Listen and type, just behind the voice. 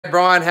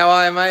Brian, how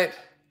are you, mate?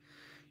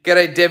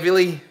 G'day,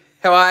 Devilly,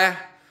 how are you?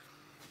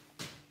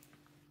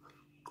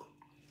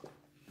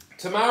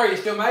 Tamara, you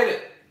still made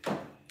it.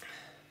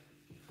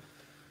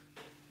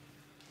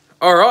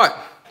 All right.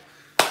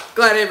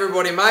 Glad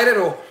everybody made it,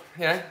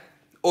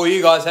 or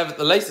you guys have at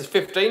the least. There's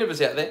 15 of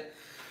us out there.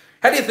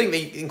 How do you think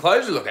the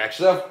enclosure look,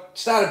 actually? I've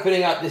started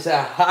putting up this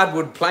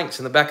hardwood planks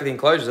in the back of the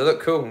enclosure. They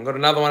look cool. I've got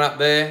another one up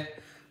there.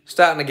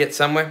 Starting to get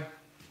somewhere.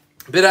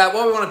 But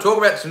what we want to talk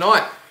about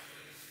tonight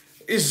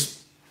is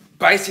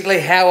basically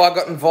how I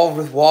got involved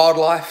with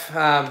wildlife.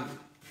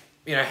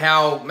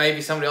 How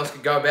maybe somebody else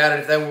could go about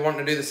it if they were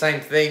wanting to do the same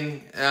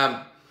thing.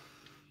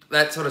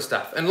 That sort of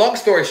stuff. And long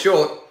story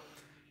short,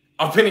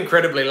 I've been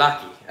incredibly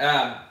lucky.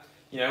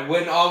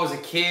 When I was a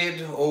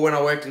kid or when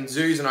I worked in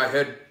zoos and I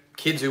heard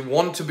kids who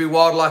want to be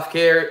wildlife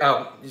care,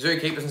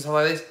 zookeepers and stuff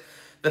like this,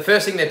 the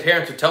first thing their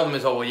parents would tell them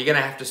is, oh, well, you're going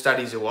to have to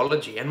study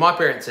zoology. And my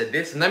parents said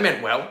this, and they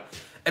meant well.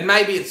 And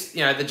maybe it's, the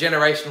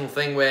generational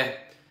thing where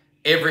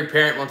every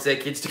parent wants their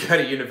kids to go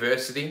to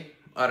university.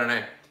 I don't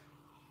know.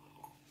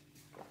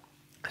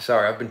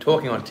 Sorry, I've been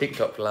talking on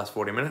TikTok for the last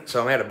 40 minutes,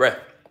 so I'm out of breath.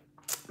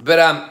 But,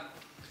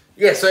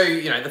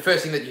 the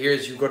first thing that you hear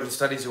is you've got to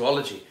study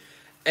zoology.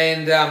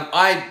 And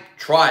I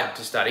tried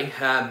to study,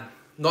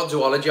 not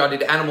zoology, I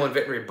did animal and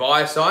veterinary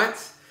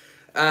bioscience.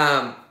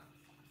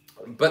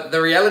 But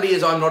the reality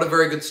is I'm not a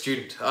very good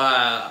student.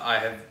 I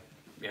have,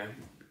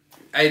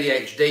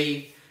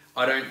 ADHD.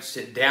 I don't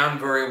sit down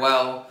very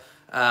well.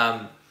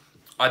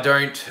 I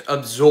don't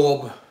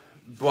absorb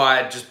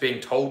by just being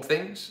told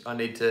things. I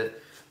need to,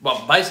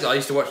 basically I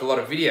used to watch a lot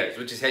of videos,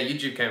 which is how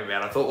YouTube came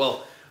about. I thought,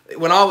 well,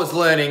 when I was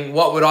learning,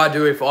 what would I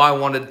do if I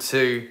wanted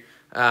to,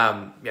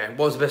 what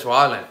was the best way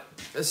I learned?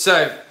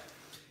 So,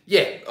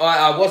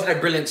 I wasn't a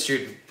brilliant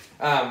student,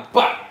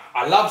 but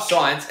I love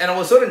science, and I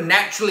was sort of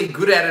naturally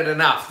good at it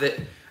enough that,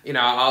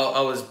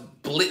 I was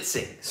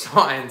blitzing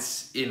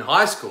science in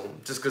high school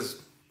just because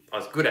I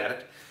was good at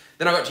it.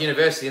 Then I got to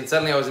university, and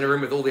suddenly I was in a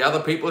room with all the other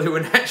people who were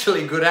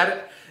naturally good at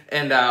it,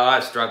 and I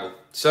struggled.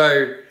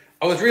 So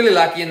I was really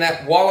lucky in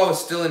that while I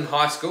was still in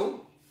high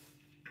school,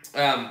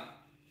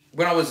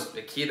 when I was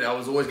a kid, I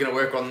was always going to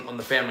work on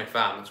the family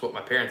farm. That's what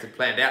my parents had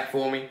planned out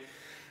for me.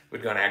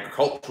 We'd go to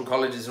agricultural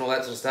colleges and all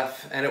that sort of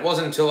stuff. And it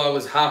wasn't until I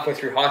was halfway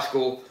through high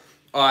school,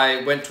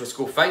 I went to a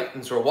school fete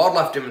and saw a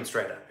wildlife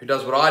demonstrator who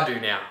does what I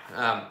do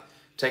now,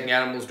 taking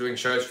animals, doing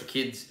shows for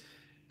kids.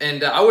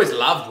 And I always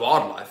loved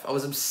wildlife. I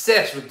was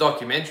obsessed with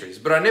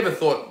documentaries, but I never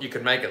thought you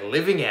could make a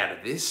living out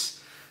of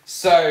this.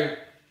 So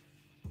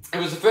it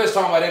was the first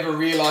time I'd ever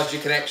realised you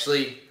can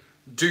actually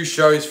do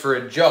shows for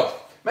a job.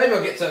 Maybe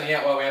I'll get something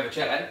out while we have a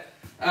chat,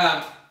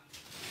 eh?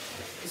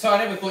 So I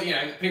never thought,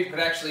 that people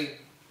could actually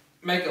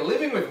make a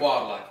living with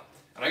wildlife.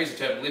 And I use the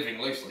term living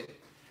loosely.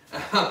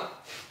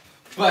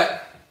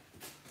 But,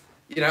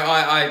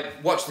 I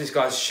watched this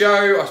guy's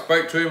show, I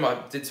spoke to him, I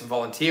did some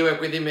volunteer work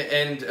with him,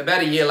 and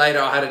about a year later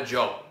I had a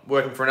job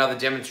working for another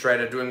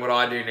demonstrator doing what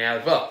I do now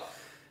as well.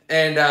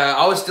 And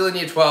I was still in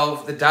year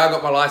 12, the day I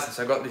got my license,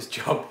 I got this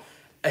job,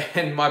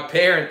 and my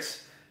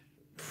parents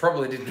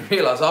probably didn't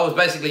realise I was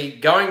basically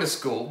going to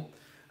school,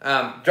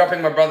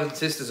 dropping my brothers and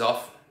sisters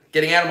off,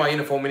 getting out of my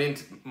uniform and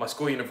into my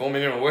school uniform,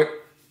 into my work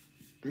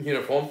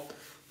uniform,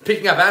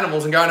 picking up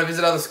animals and going to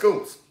visit other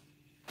schools.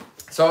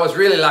 So I was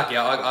really lucky.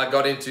 I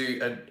got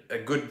into a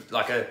good,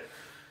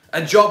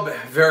 a job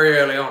very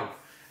early on.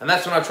 And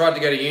that's when I tried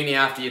to go to uni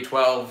after year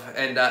 12.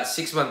 And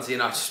 6 months in,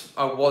 I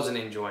wasn't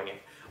enjoying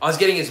it. I was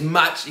getting as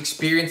much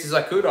experience as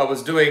I could. I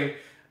was doing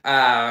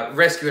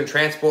rescue and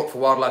transport for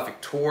Wildlife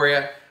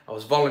Victoria. I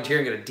was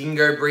volunteering at a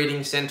dingo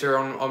breeding centre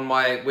on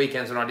my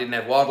weekends when I didn't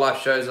have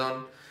wildlife shows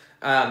on.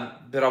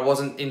 But I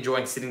wasn't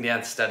enjoying sitting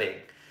down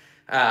studying.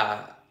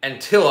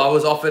 Until I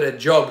was offered a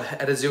job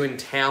at a zoo in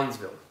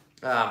Townsville.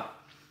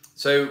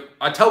 So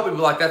I tell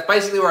people that's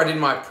basically where I did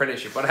my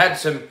apprenticeship. I had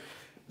some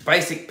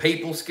basic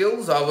people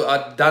skills.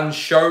 I'd done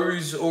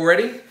shows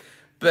already,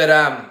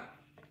 but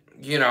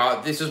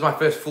this was my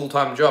first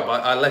full-time job.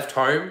 I left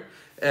home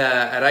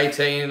at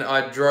 18.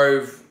 I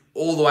drove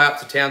all the way up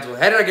to Townsville.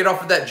 How did I get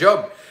offered that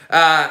job?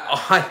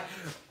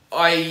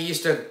 I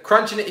used to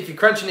crunch in it. If you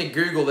crunch into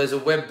Google, there's a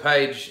web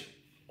page,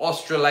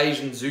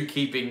 Australasian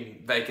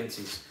zookeeping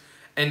vacancies.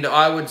 And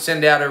I would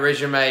send out a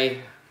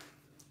resume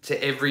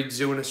to every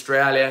zoo in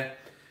Australia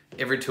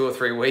every 2 or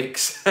 3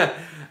 weeks. And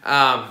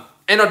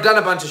I'd done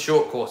a bunch of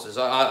short courses.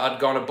 I'd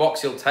gone to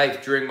Box Hill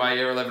TAFE during my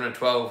year 11 and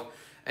 12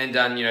 and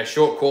done,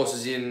 short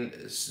courses in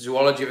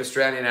zoology of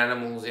Australian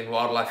animals, in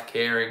wildlife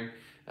caring,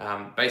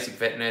 basic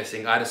vet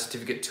nursing. I had a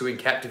certificate 2 in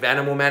captive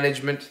animal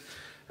management,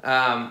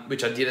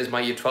 which I did as my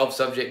year 12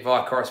 subject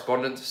via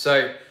correspondence.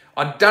 So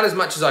I'd done as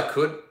much as I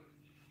could.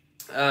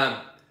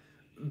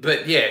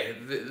 But yeah,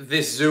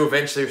 this zoo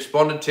eventually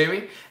responded to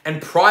me, and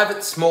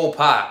private small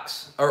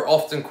parks are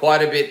often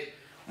quite a bit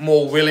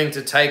more willing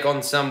to take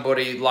on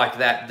somebody like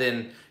that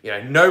than,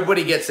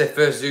 nobody gets their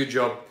first zoo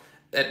job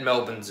at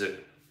Melbourne Zoo.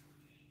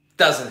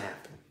 Doesn't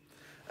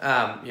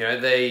happen.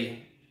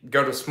 They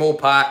go to a small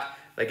park,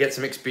 they get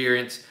some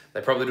experience,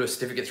 they probably do a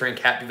certificate 3 in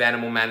captive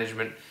animal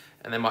management,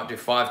 and they might do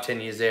 5,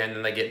 10 years there, and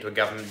then they get into a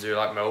government zoo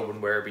like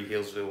Melbourne, Werribee,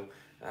 Hillsville,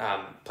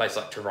 place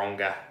like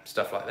Taronga,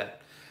 stuff like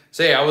that.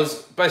 So yeah, I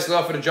was basically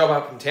offered a job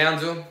up in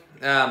Townsville,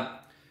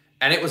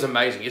 and it was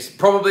amazing. It's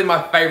probably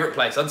my favourite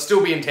place. I'd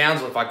still be in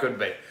Townsville if I could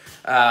be.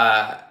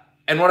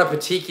 And what I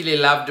particularly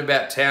loved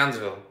about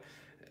Townsville,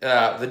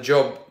 the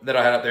job that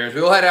I had up there, is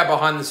we all had our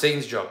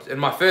behind-the-scenes jobs. And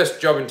my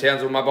first job in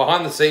Townsville, my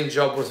behind-the-scenes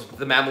job was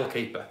the mammal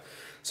keeper.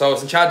 So I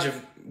was in charge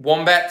of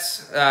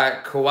wombats,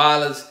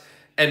 koalas,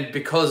 and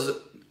because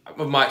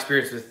of my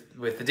experience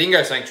with the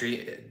dingo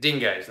sanctuary,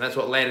 dingoes, and that's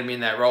what landed me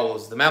in that role,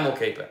 as the mammal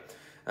keeper.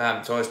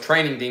 So I was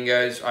training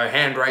dingoes, I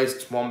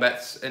hand-raised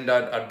wombats, and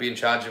I'd be in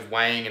charge of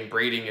weighing and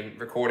breeding and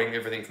recording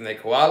everything from their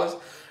koalas,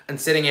 and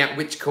setting out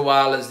which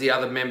koalas the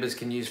other members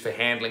can use for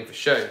handling for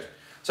shows.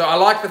 So I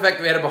liked the fact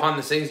that we had a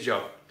behind-the-scenes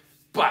job.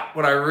 But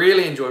what I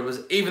really enjoyed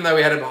was, even though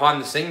we had a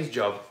behind-the-scenes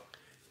job,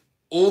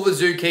 all the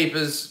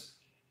zookeepers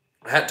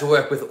had to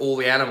work with all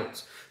the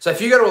animals. So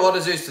if you go to a lot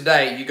of zoos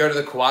today, you go to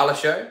the koala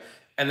show,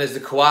 and there's the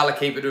koala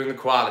keeper doing the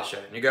koala show.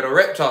 And you go to a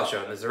reptile show,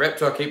 and there's the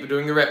reptile keeper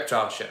doing the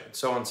reptile show, and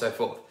so on and so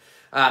forth.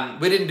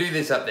 We didn't do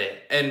this up there,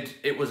 and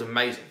it was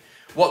amazing.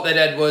 What they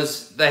did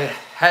was they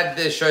had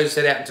their shows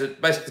set out into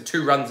basically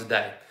 2 runs a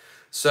day.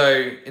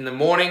 So in the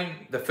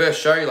morning, the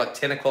first show, like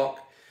 10 o'clock,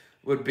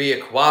 would be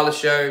a koala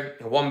show,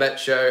 a wombat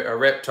show, a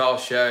reptile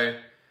show,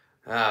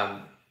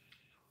 and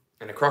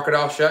a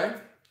crocodile show.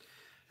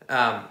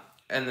 And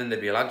then there'd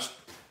be a lunch.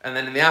 And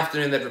then in the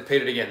afternoon, they'd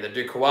repeat it again. They'd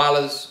do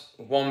koalas,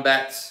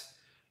 wombats,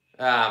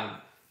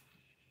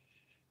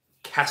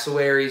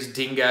 cassowaries,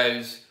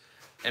 dingoes,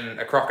 and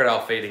a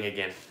crocodile feeding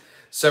again.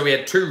 So we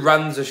had 2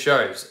 runs of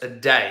shows a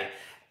day.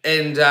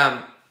 And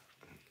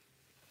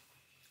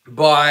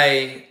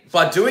by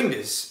doing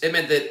this, it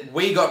meant that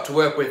we got to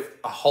work with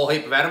a whole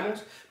heap of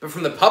animals. But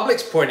from the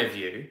public's point of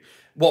view,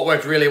 what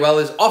worked really well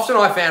is, often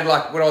I found,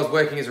 like when I was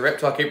working as a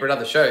reptile keeper at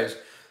other shows,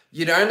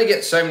 you'd only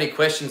get so many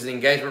questions and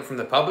engagement from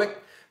the public.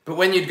 But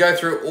when you'd go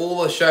through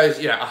all the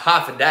shows, you know, a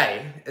half a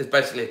day as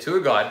basically a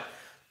tour guide,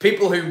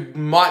 people who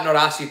might not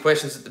ask you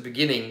questions at the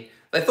beginning,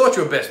 they thought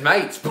you were best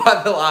mates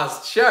by the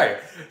last show.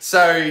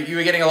 So you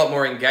were getting a lot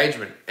more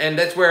engagement. And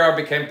that's where I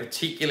became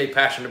particularly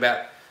passionate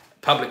about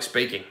public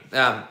speaking.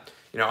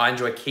 You know, I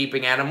enjoy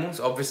keeping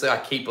animals. Obviously, I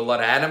keep a lot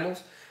of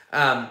animals.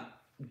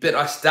 But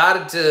I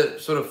started to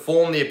sort of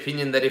form the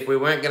opinion that if we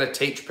weren't going to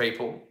teach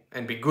people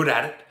and be good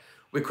at it,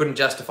 we couldn't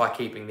justify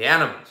keeping the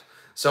animals.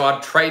 So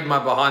I'd trade my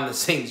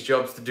behind-the-scenes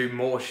jobs to do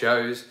more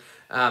shows.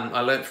 I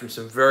learned from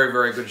some very,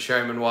 very good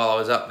showmen while I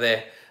was up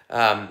there.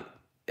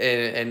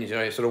 And you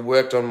know, sort of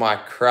worked on my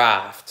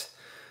craft.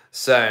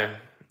 So,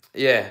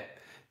 yeah.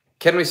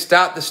 Can we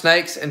start the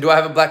snakes, and do I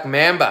have a black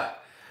mamba?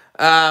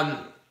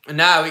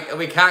 No,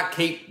 we can't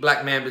keep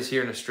black mambas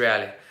here in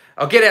Australia.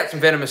 I'll get out some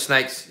venomous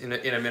snakes in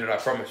a minute, I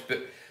promise.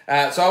 But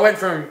so I went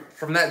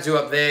from that zoo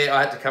up there.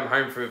 I had to come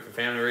home for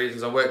family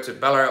reasons. I worked at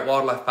Ballarat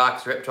Wildlife Park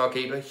as a reptile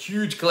keeper.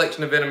 Huge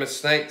collection of venomous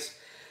snakes.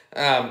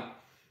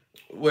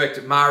 Worked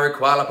at Maru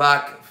Koala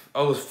Park.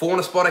 I was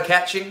fauna spotter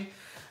catching.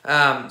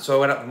 So I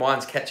went up the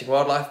mines catching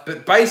wildlife.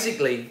 But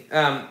basically,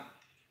 I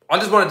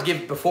just wanted to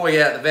give, before we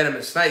get out the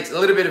venomous snakes, a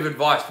little bit of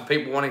advice for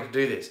people wanting to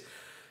do this.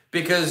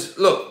 Because,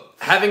 look,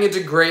 having a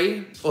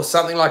degree or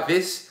something like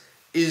this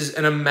is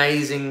an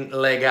amazing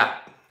leg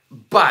up.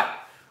 But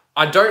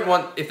I don't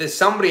want, if there's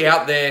somebody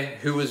out there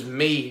who was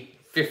me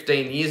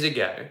 15 years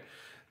ago,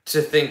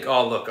 to think,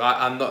 oh, look,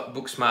 I'm not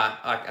book smart,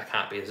 I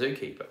can't be a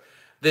zookeeper.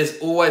 There's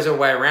always a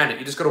way around it.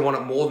 You just got to want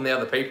it more than the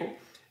other people,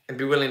 and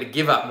be willing to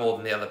give up more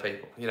than the other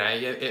people. You know,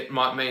 it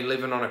might mean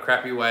living on a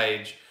crappy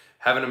wage,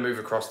 having to move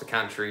across the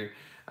country,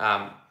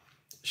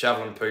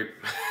 shoveling poop.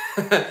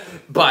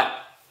 But,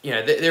 you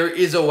know, there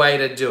is a way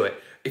to do it.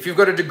 If you've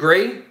got a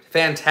degree,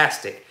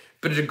 fantastic.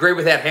 But a degree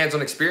without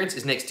hands-on experience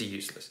is next to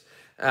useless.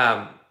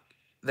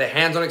 The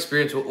hands-on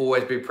experience will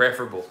always be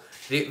preferable.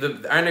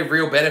 The only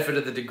real benefit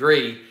of the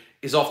degree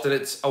is often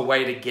it's a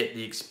way to get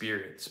the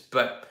experience.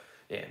 But,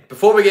 yeah,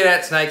 before we get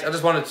out snakes, I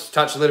just wanted to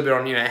touch a little bit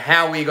on, you know,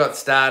 how we got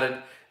started.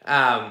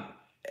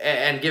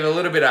 And give a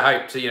little bit of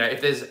hope to, you know,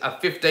 if there's a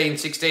 15,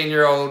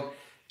 16-year-old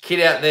kid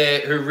out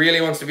there who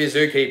really wants to be a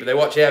zookeeper, they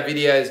watch our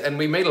videos, and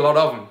we meet a lot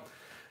of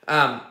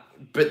them,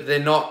 but they're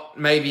not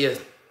maybe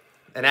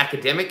an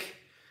academic.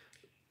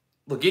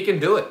 Look, you can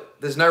do it.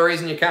 There's no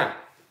reason you can't.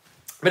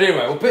 But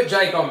anyway, we'll put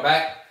Jake on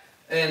back,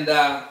 and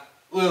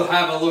we'll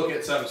have a look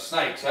at some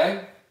snakes,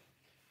 eh?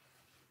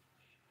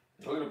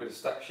 A little bit of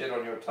stuck shit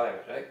on your tail,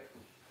 Jake.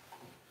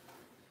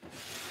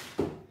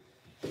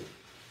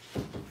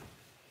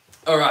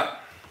 All right,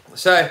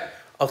 so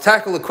I'll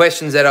tackle the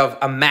questions that I've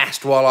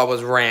amassed while I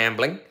was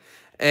rambling.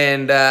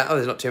 And,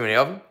 there's not too many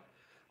of them.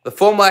 The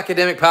formal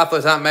academic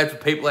pathways aren't made for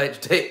people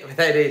with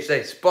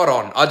ADHD. Spot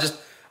on.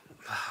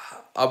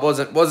 I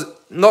was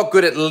not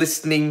good at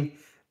listening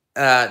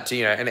to,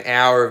 you know, an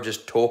hour of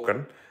just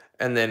talking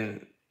and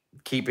then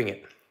keeping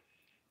it.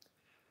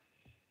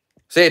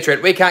 So yeah,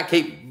 Trent, we can't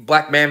keep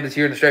black mambas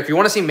here in Australia. If you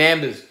want to see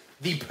mambas,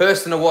 the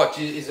person to watch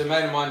is a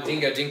mate of mine,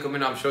 Dingo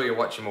Dinkelman. I'm sure you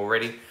watch him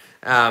already.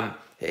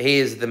 He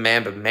is the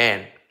mamba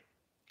man.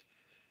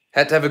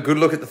 Had to have a good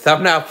look at the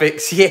thumbnail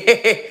pics.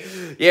 Yeah,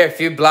 yeah, a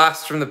few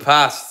blasts from the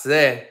past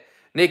there.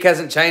 Nick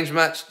hasn't changed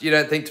much, you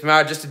don't think,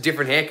 tomorrow? Just a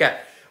different haircut.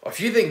 If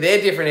you think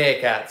they're different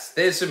haircuts,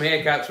 there's some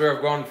haircuts where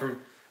I've gone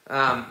from...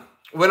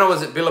 when I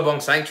was at Billabong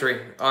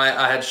Sanctuary,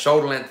 I had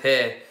shoulder-length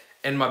hair,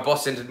 and my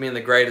boss entered me in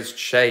the greatest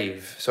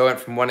shave. So I went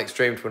from one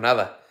extreme to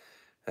another.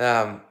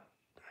 The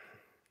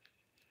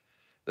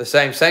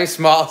same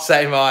smile,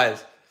 same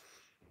eyes.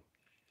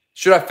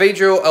 Should I feed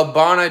your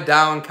albino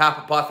Darwin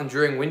carpet python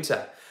during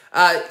winter?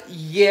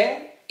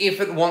 Yeah,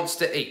 if it wants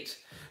to eat.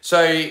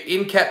 So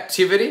in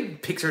captivity,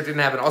 pics didn't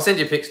happen. I'll send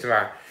you pics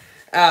tomorrow.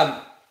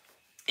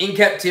 In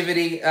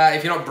captivity,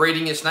 if you're not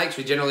breeding your snakes,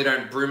 we generally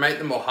don't brumate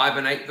them or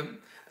hibernate them.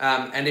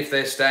 And if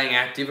they're staying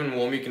active and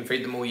warm, you can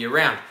feed them all year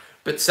round.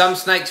 But some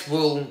snakes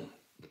will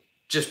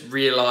just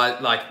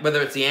realize, like,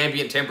 whether it's the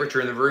ambient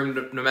temperature in the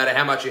room, no matter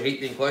how much you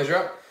heat the enclosure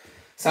up,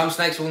 some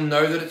snakes will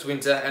know that it's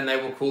winter and they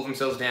will cool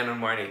themselves down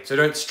and won't eat. So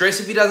don't stress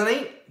if he doesn't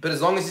eat, but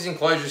as long as his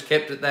enclosure is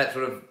kept at that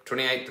sort of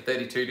 28 to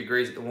 32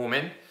 degrees at the warm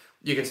end,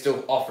 you can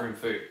still offer him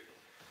food.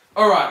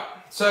 All right,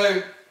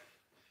 so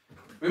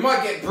we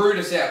might get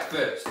Brutus out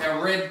first,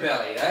 our red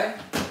belly, eh?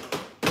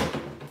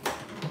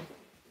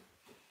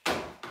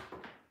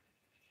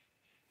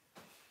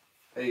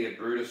 There you go,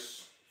 Brutus.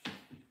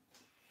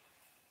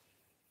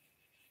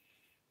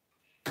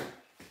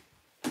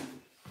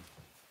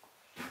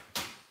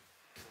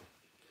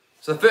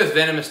 So the first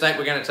venomous snake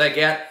we're going to take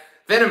out,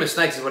 venomous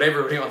snakes is what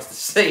everybody wants to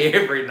see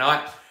every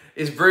night,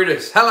 is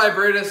Brutus. Hello,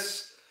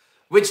 Brutus.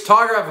 Which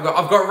tiger have I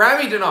got? I've got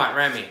Rami tonight,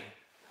 Rami.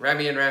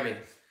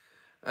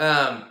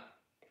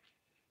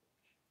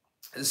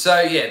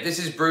 So yeah, this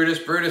is Brutus.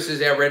 Brutus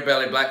is our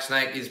red-bellied black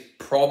snake. He's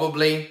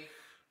probably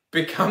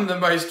become the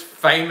most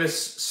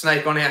famous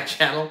snake on our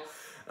channel.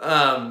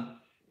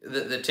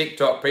 The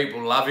TikTok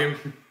people love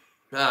him.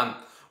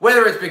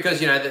 Whether it's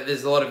because, you know, that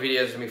there's a lot of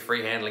videos of me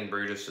free handling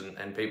Brutus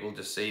and people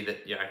just see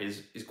that, you know,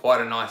 he's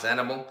quite a nice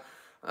animal.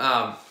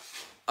 I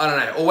don't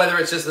know. Or whether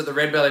it's just that the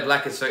red-bellied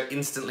black is so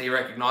instantly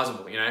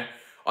recognizable, you know.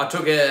 I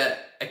took a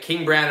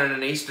king brown and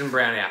an eastern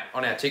brown out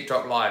on our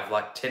TikTok live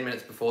like 10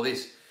 minutes before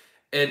this.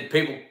 And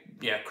people,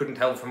 you know, couldn't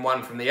tell from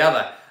one from the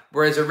other.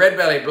 Whereas a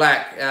red-bellied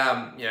black,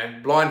 you know,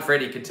 blind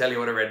Freddy can tell you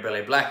what a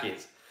red-bellied black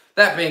is.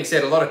 That being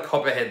said, a lot of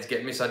copperheads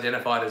get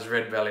misidentified as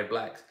red-bellied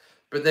blacks.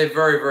 But they're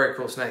very, very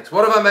cool snakes.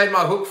 What have I made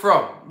my hook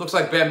from? Looks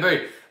like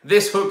bamboo.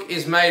 This hook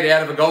is made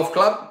out of a golf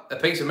club, a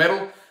piece of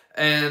metal,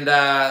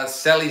 and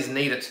Sally's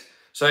need it.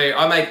 So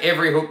I make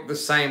every hook the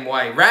same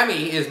way.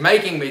 Rami is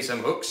making me some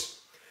hooks.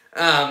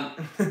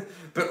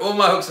 But all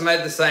my hooks are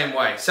made the same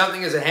way.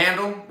 Something as a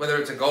handle, whether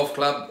it's a golf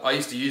club. I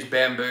used to use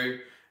bamboo.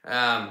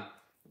 A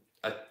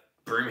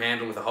broom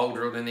handle with a hole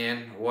drilled in the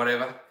end, or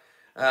whatever.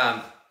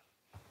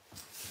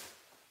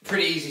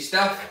 Pretty easy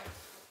stuff.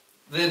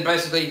 Then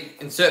basically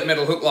insert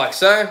metal hook like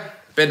so,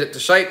 bend it to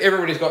shape.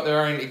 Everybody's got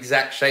their own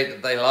exact shape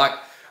that they like.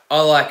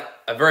 I like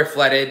a very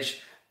flat edge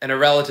and a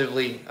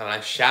relatively, I don't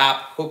know,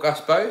 sharp hook, I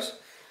suppose.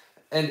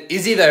 And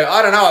Izzy though,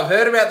 I don't know, I've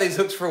heard about these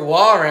hooks for a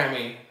while,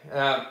 Rami.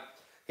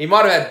 He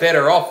might have had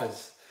better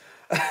offers.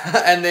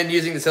 And then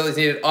using the Sally's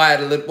needed, I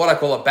had what I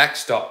call a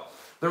backstop.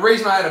 The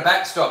reason I had a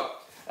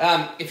backstop,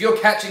 if you're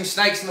catching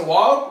snakes in the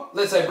wild,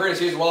 let's say Brutus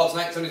here's a wild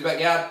snake in somebody's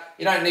backyard,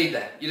 you don't need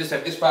that. You just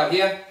have this part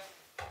here.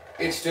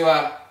 It's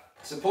to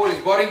support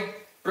his body,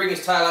 bring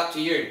his tail up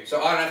to you.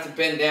 So I don't have to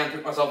bend down,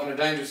 put myself in a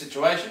dangerous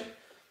situation.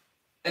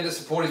 And to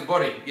support his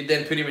body, you'd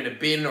then put him in a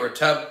bin or a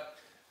tub,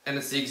 and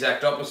it's the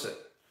exact opposite.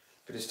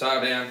 Put his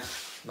tail down,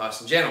 nice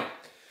and gentle.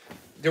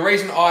 The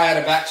reason I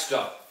had a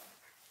backstop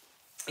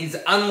is,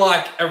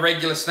 unlike a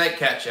regular snake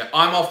catcher,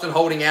 I'm often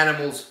holding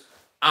animals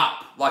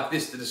up like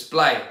this to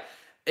display.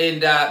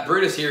 And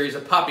Brutus here is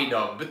a puppy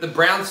dog. But the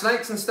brown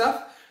snakes and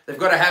stuff, they've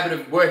got a habit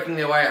of working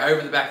their way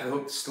over the back of the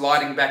hook,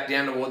 sliding back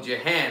down towards your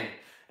hand.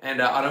 And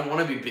I don't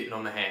want to be bitten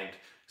on the hand.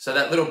 So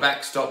that little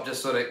backstop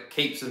just sort of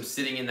keeps them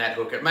sitting in that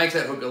hook. It makes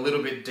that hook a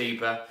little bit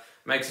deeper,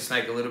 makes the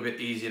snake a little bit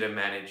easier to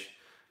manage.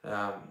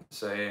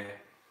 So yeah,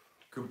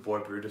 good boy,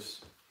 Brutus.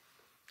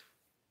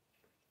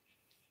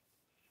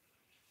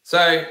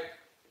 So,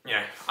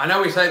 yeah, I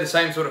know we say the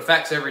same sort of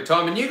facts every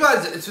time, and you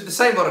guys, it's with the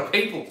same lot of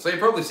people, so you're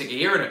probably sick of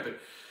hearing it,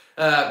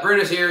 but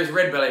Brutus here is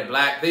red-bellied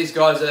black. These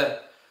guys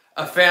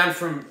are found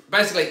from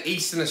basically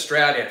eastern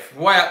Australia,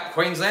 from way up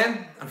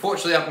Queensland.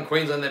 Unfortunately, up in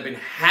Queensland, they've been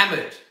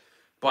hammered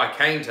by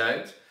cane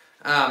toads,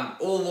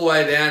 all the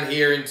way down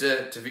here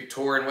into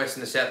Victoria and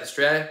Western and South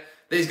Australia.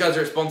 These guys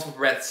are responsible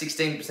for about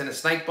 16% of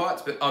snake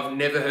bites, but I've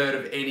never heard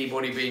of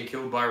anybody being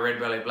killed by a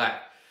red-bellied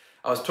black.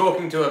 I was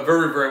talking to a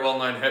very, very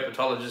well-known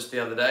herpetologist the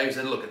other day who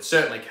said, look, it's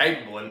certainly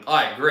capable, and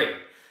I agree.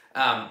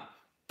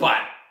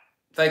 But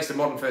thanks to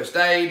modern first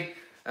aid,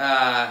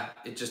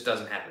 it just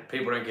doesn't happen.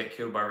 People don't get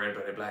killed by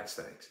red-bellied black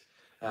snakes.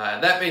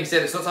 That being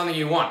said, it's not something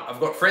you want. I've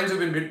got friends who've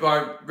been bit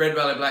by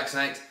red-bellied black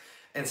snakes,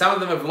 and some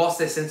of them have lost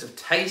their sense of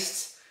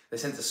taste, their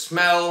sense of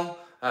smell,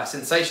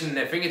 sensation in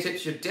their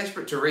fingertips. You're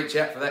desperate to reach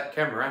out for that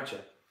camera, aren't you?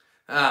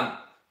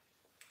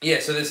 Yeah,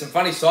 so there's some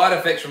funny side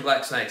effects from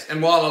black snakes.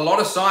 And while a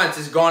lot of science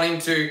has gone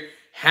into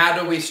how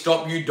do we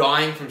stop you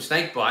dying from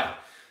snake bite,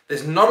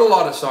 there's not a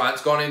lot of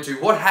science gone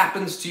into what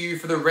happens to you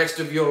for the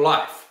rest of your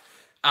life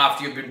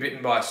after you've been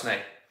bitten by a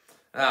snake.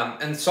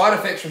 And side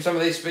effects from some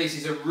of these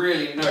species are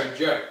really no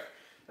joke.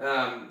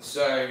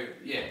 So,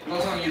 yeah,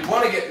 not something you'd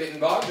want to get bitten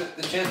by, but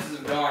the chances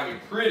of dying are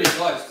pretty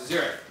close to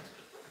zero.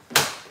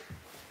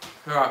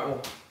 Alright,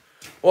 well,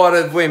 what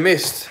have we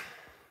missed?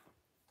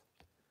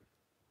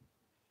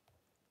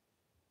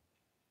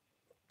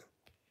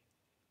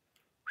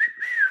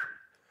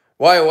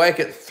 Why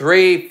awake at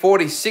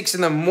 3:46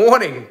 in the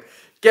morning?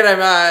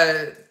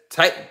 G'day,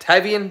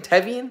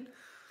 Tavian?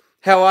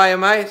 How are you,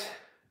 mate?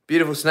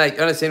 Beautiful snake. I've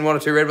only seen 1 or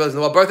 2 red bellies in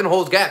the wild, both in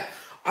Hall's Gap.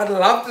 I'd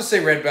love to see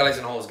red bellies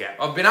in Hall's Gap.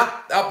 I've been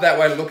up that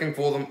way looking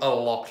for them a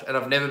lot, and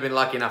I've never been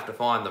lucky enough to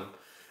find them.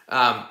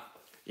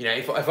 You know,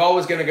 if I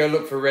was going to go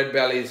look for red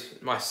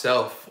bellies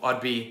myself, I'd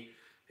be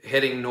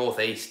heading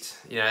northeast,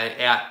 you know,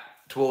 out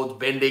towards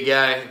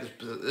Bendigo.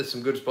 There's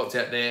some good spots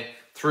out there,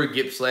 through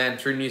Gippsland,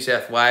 through New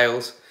South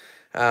Wales.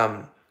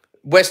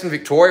 Western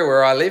Victoria,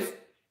 where I live,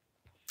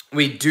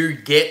 we do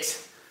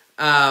get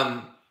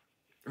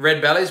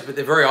red bellies, but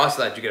they're very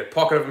isolated. You get a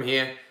pocket of them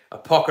here, a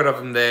pocket of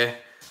them there.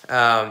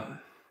 I'm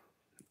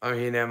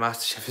here now,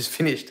 MasterChef is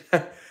finished.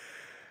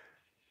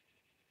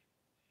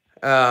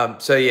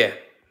 So yeah,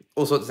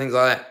 all sorts of things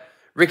like that.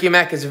 Ricky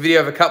Mack has a video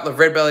of a couple of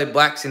red-bellied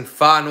blacks in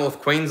far north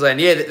Queensland.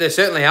 Yeah, they're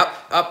certainly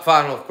up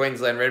far north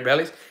Queensland, red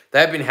bellies.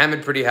 They've been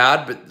hammered pretty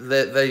hard, but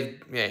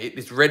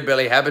it's red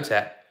belly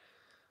habitat.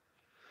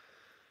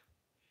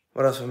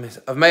 What else have I missed?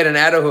 I've made an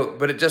adder hook,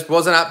 but it just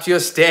wasn't up to your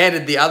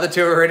standard. The other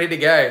 2 are ready to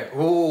go.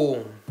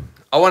 Ooh,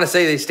 I want to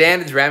see these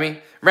standards,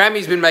 Rami.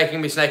 Rami's been making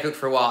me snake hooks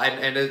for a while,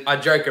 and I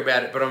joke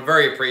about it, but I'm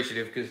very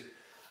appreciative because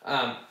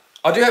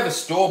I do have a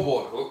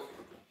store-bought hook.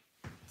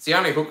 It's the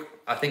only hook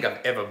I think I've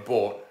ever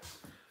bought,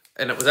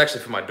 and it was actually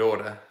for my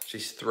daughter.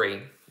 She's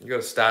 3. You got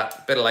to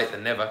start better late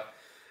than never.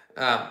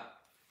 But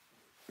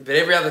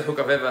every other hook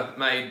I've ever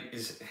made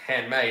is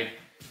handmade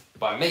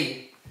by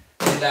me.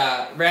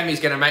 And Rami's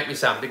going to make me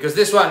some, because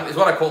this one is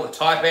what I call the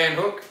Taipan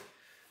hook.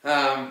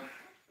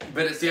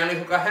 But it's the only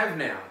hook I have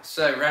now.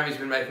 So Rami's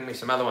been making me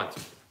some other ones.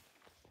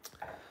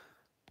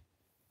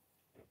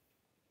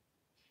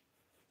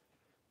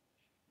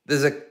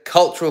 There's a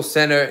cultural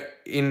centre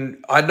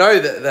in, I know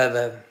that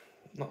the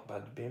not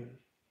Bud Bim,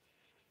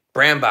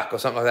 Brambuck or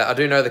something like that. I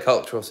do know the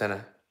cultural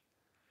centre.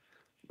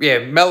 Yeah,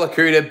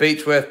 Mallacoota,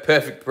 Beechworth,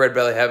 perfect red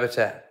belly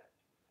habitat.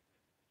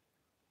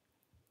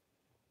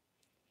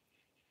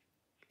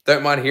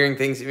 Don't mind hearing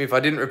things. If I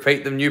didn't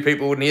repeat them, new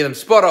people wouldn't hear them.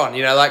 Spot on,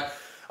 you know, like,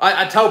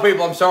 I tell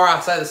people, I'm sorry I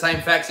say the same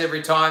facts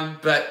every time,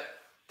 but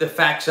the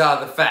facts are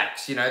the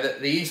facts. You know,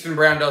 that the eastern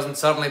brown doesn't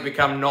suddenly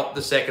become not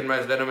the second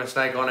most venomous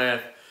snake on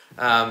earth.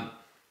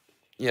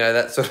 You know,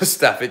 that sort of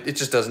stuff. It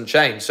just doesn't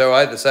change. So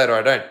I either say it or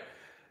I don't.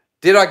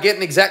 Did I get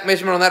an exact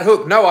measurement on that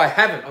hook? No, I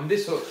haven't. On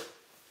this hook.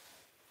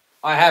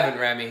 I haven't,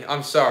 Rami.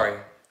 I'm sorry.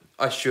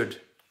 I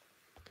should.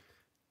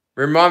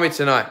 Remind me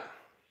tonight.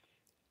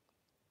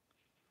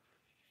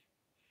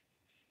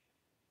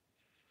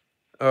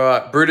 All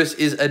right, Brutus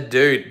is a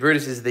dude.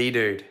 Brutus is the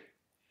dude.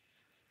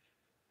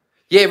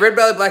 Yeah,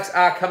 red-bellied blacks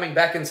are coming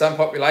back in some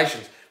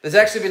populations. There's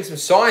actually been some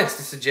science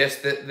to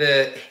suggest that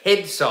the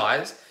head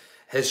size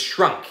has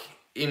shrunk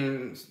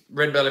in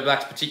red-bellied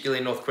blacks, particularly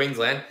in North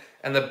Queensland,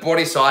 and the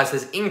body size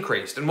has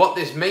increased. And what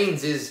this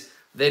means is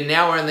they're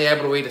now only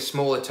able to eat a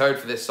smaller toad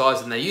for their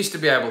size than they used to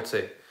be able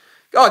to.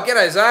 Oh,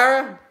 g'day,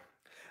 Zara.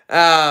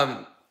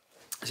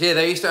 So yeah,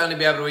 they used to only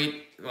be able to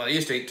eat, well, they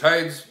used to eat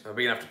toads. They were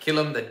big enough to kill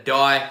them, they'd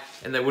die,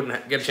 and they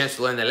wouldn't get a chance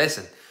to learn their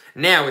lesson.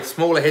 Now, with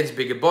smaller heads,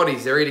 bigger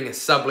bodies, they're eating a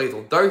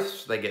sublethal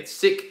dose, they get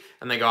sick,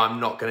 and they go, I'm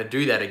not going to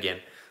do that again.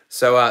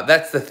 So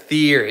that's the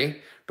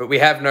theory, but we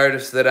have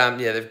noticed that,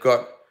 yeah, they've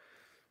got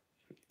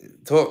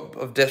talk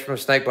of death from a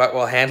snake bite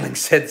while handling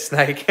said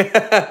snake.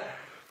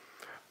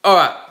 All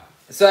right,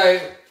 so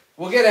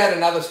we'll get out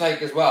another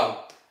snake as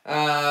well.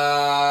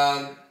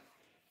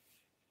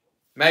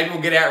 Maybe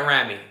we'll get out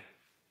Rami.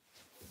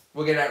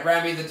 We'll get out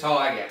Rami the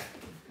tiger.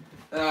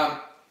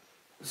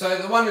 So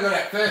the one we got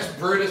out first,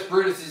 Brutus.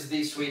 Brutus is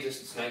the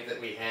sweetest snake that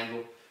we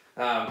handle.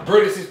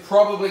 Brutus is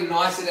probably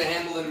nicer to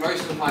handle than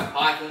most of my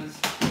pythons.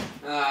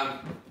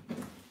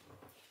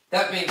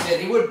 That being said,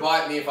 he would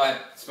bite me if I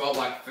smelled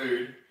like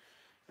food,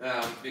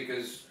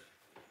 because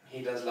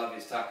he does love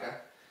his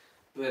tucker.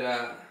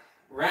 But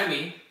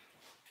Rami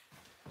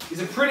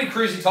is a pretty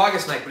cruisy tiger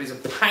snake, but he's a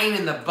pain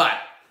in the butt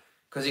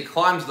because he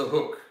climbs the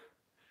hook.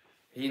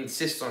 He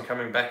insists on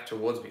coming back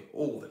towards me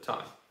all the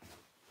time.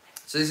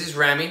 So this is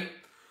Rami.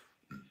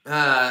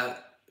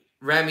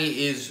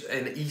 Rami is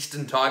an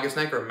eastern tiger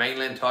snake or a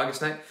mainland tiger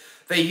snake.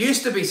 There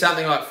used to be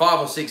something like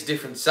 5 or 6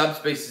 different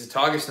subspecies of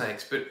tiger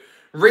snakes, but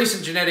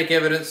recent genetic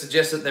evidence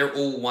suggests that they're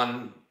all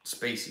one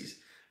species.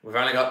 We've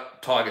only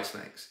got tiger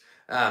snakes.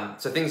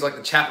 So things like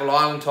the Chapel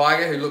Island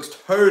tiger, who looks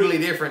totally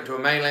different to a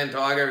mainland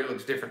tiger, who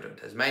looks different to a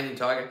Tasmanian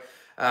tiger.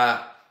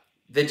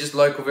 They're just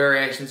local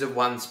variations of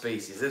one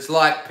species. It's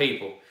like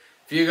people.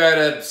 If you go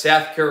to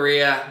South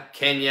Korea,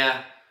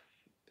 Kenya,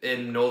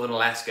 in northern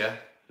Alaska,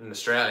 in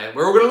Australia,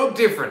 we're all going to look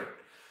different.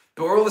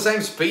 But we're all the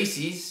same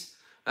species.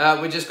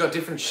 We just got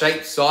different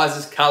shapes,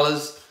 sizes,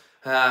 colours,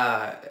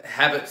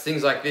 habits,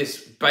 things like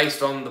this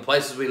based on the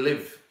places we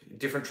live.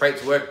 Different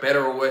traits work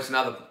better or worse in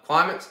other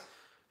climates.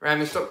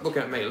 Rami, stop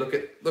looking at me. Look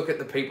at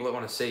the people that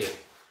want to see you.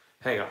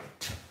 Hang on.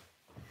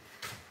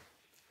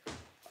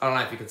 I don't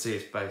know if you can see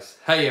his face.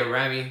 Hey,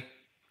 Rami,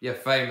 you're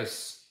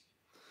famous.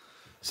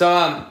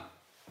 So,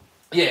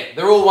 yeah,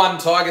 they're all one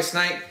tiger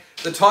snake.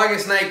 The tiger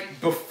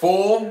snake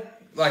before,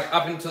 like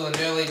up until the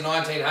early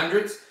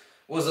 1900s,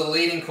 was a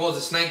leading cause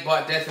of snake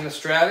bite death in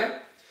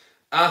Australia.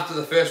 After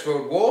the First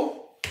World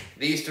War,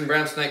 the eastern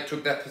brown snake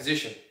took that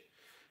position.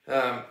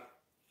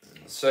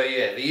 So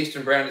yeah, the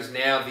eastern brown is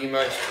now the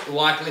most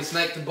likely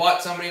snake to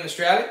bite somebody in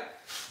Australia,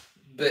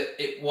 but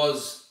it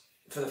was,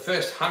 for the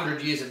first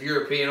 100 years of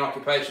European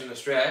occupation in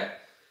Australia,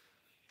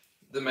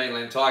 the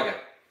mainland tiger.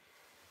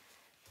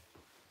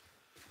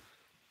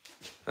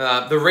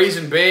 The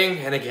reason being,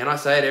 and again I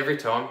say it every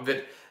time,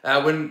 but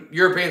when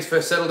Europeans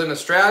first settled in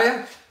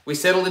Australia, we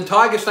settled in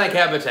tiger snake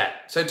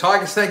habitat. So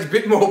tiger snakes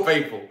bit more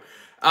people.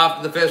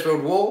 After the First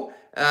World War,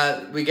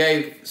 we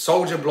gave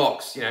soldier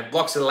blocks,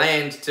 blocks of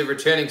land to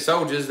returning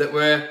soldiers that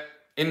were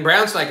in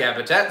brown snake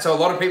habitat. So a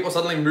lot of people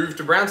suddenly moved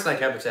to brown snake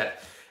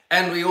habitat.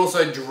 And we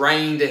also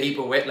drained a heap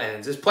of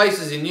wetlands. There's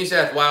places in New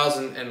South Wales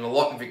and a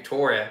lot in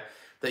Victoria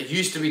that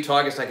used to be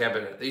tiger snake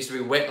habitat. There used to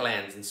be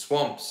wetlands and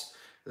swamps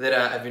that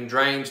have been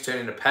drained, turned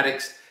into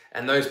paddocks,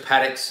 and those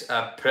paddocks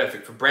are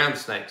perfect for brown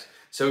snakes.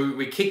 So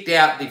we kicked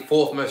out the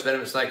 4th most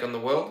venomous snake on the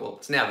world. Well,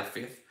 it's now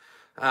the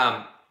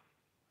 5th.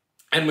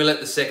 And we let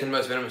the 2nd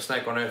most venomous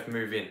snake on Earth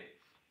move in.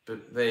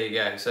 But there you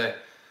go. So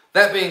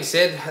that being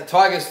said,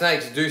 tiger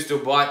snakes do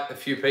still bite a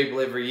few people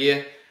every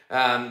year.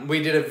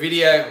 We did a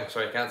video,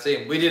 sorry, I can't see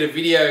him. We did a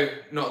video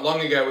not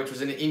long ago, which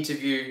was an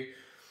interview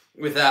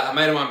with a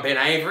mate of mine, Ben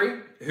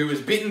Avery, who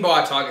was bitten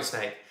by a tiger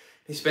snake.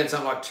 He spent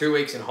something like 2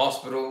 weeks in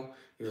hospital.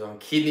 He was on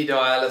kidney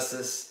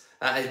dialysis.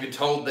 He's been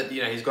told that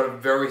he's got a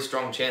very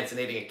strong chance of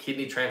needing a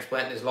kidney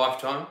transplant in his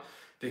lifetime,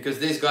 because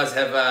these guys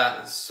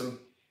have some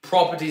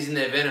properties in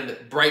their venom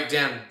that break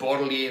down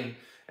bodily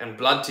and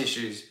blood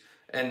tissues.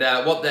 And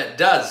what that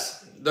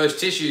does, those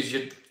tissues,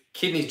 your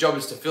kidney's job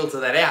is to filter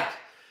that out.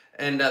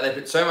 And they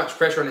put so much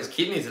pressure on his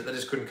kidneys that they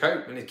just couldn't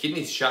cope, and his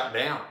kidneys shut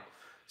down.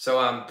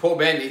 So poor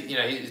Ben,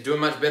 he's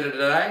doing much better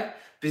today,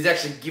 but he's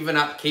actually given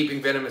up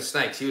keeping venomous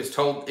snakes. He was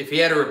told if he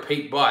had a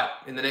repeat bite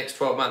in the next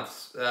 12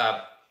 months,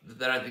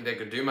 they don't think they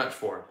could do much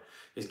for him.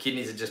 His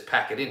kidneys would just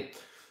pack it in.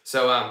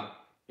 So,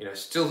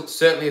 still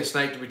certainly a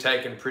snake to be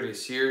taken pretty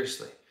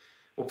seriously.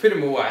 We'll put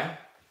him away,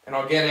 and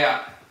I'll get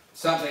out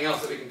something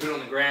else that we can put on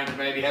the ground and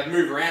maybe have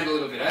move around a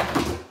little bit,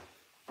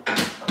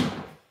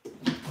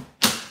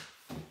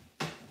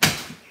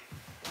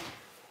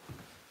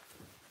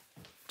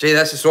 Gee,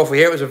 that's just awful.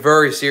 Here it was a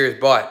very serious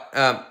bite.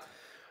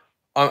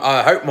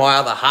 I hope my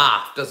other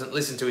half doesn't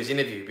listen to his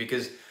interview,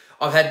 because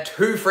I've had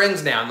 2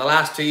 friends now in the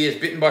last 2 years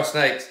bitten by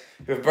snakes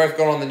who have both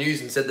gone on the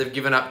news and said they've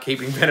given up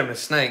keeping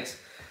venomous snakes.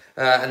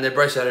 And they're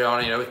both said,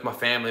 with my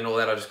family and all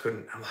that, I just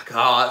couldn't. I'm like,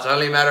 it's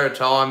only a matter of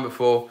time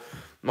before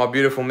my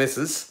beautiful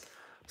missus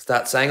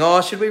starts saying,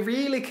 should we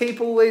really keep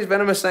all these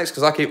venomous snakes?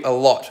 Because I keep a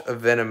lot of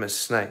venomous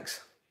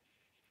snakes.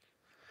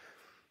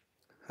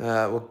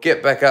 We'll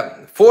get back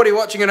up. 40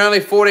 watching and only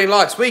 14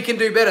 likes. We can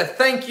do better.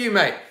 Thank you,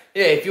 mate.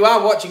 Yeah, if you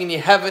are watching and you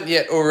haven't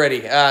yet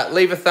already,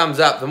 leave a thumbs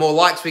up. The more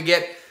likes we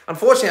get,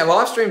 unfortunately, our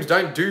live streams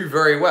don't do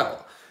very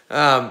well.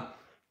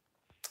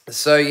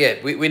 So yeah,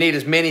 we need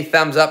as many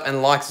thumbs up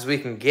and likes as we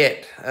can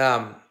get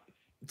to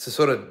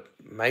sort of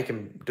make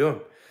them do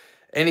them.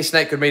 Any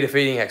snake could meet a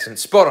feeding accident.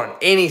 Spot on.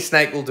 Any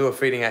snake will do a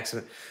feeding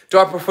accident. Do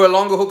I prefer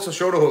longer hooks or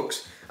shorter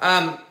hooks?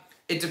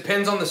 It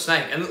depends on the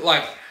snake. And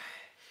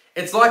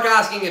it's like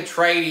asking a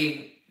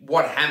tradie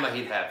what hammer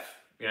he'd have.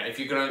 If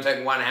you could only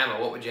take one hammer,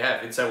 what would you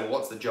have? He'd say, well,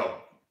 what's the job?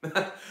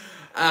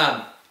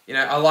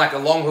 I like a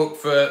long hook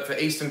for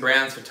eastern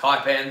browns, for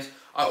taipans.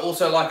 I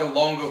also like a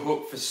longer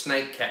hook for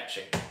snake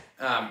catching.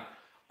 I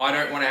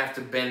don't want to have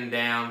to bend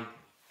down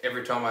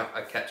every time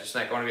I catch a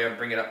snake. I want to be able to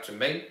bring it up to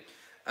me.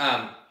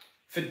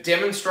 For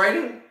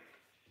demonstrating,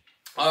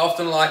 I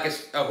often like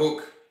a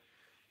hook,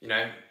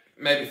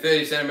 maybe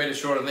 30 centimeters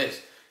shorter than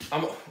this.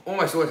 I'm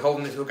almost always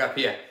holding this hook up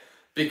here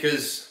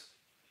because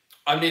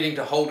I'm needing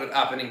to hold it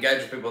up and engage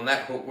with people, and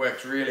that hook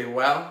works really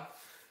well.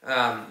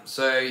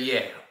 So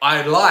yeah,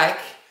 I'd like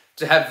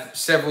to have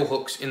several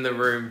hooks in the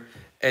room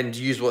and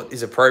use what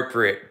is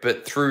appropriate,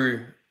 but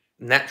through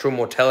natural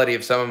mortality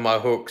of some of my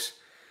hooks,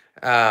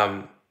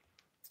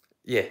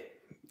 yeah,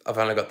 I've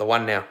only got the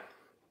one now.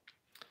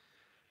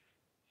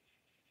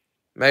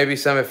 Maybe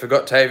some have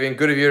forgot, Tavian.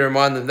 Good of you to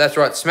remind them. That's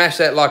right. Smash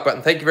that like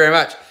button. Thank you very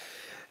much.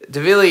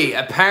 Davili,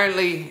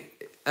 apparently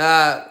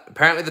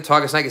the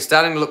tiger snake is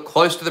starting to look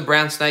close to the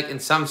brown snake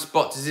in some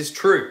spots. Is this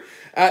true?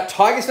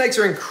 Tiger snakes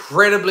are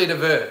incredibly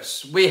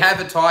diverse. We have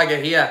a tiger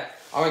here.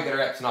 I won't get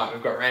her out tonight.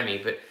 We've got Rami,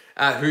 but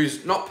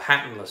who's not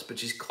patternless, but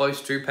she's close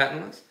to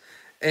patternless.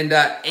 And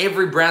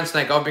every brown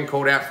snake I've been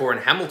called out for in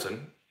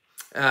Hamilton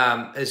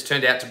has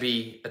turned out to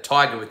be a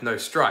tiger with no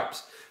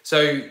stripes. So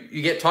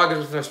you get tigers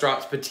with no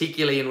stripes,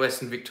 particularly in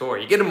Western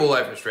Victoria. You get them all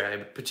over Australia,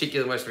 but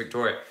particularly in Western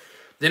Victoria.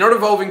 they're not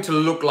evolving to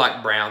look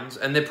like browns,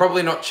 and they're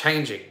probably not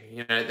changing.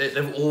 You know,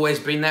 they've always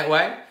been that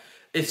way.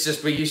 It's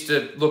just we used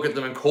to look at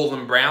them and call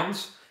them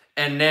browns,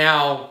 and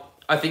now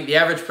I think the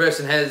average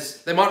person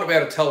they might not be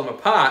able to tell them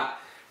apart,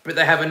 but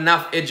they have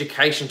enough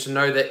education to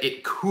know that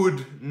it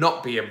could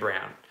not be a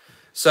brown.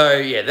 So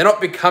yeah, they're not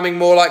becoming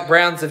more like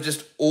browns. They've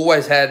just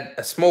always had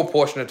a small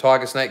portion of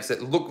tiger snakes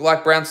that look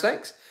like brown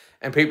snakes,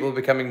 and people are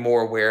becoming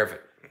more aware of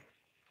it.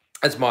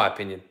 That's my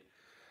opinion.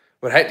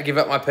 Would hate to give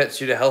up my pets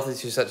due to health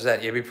issues such as that.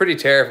 Yeah, it'd be pretty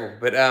terrible.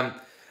 But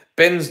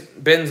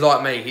Ben's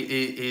like me.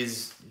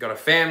 He's got a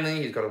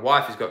family. He's got a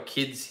wife. He's got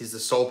kids. He's the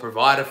sole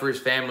provider for his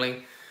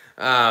family.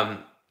 You know,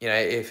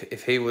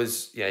 if he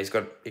was,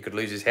 he could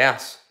lose his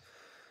house.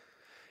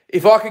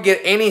 If I could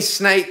get any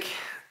snake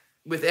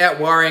without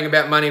worrying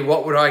about money,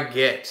 what would I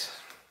get?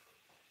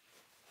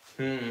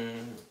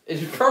 It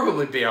would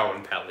probably be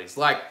Owen Pellies.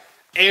 Like,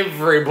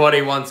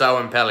 everybody wants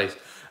Owen Pellies.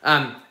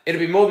 It'd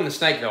be more than the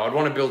snake, though. I'd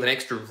want to build an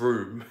extra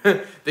room.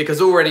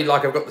 Because already,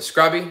 like, I've got the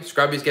Scrubby.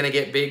 Scrubby's going to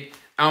get big.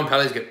 Owen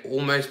Pellies get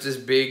almost as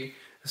big.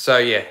 So,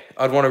 yeah,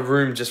 I'd want a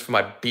room just for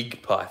my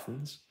big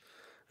pythons.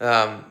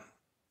 Yeah,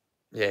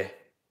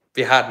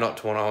 be hard not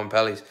to want Owen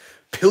Pellies.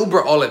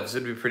 Pilbara olives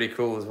would be pretty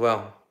cool as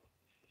well.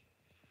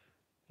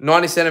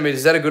 90 centimeters,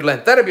 is that a good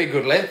length? That'd be a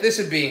good length. This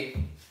would be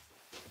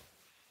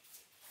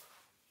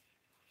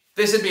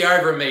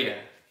over a meter.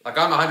 Like,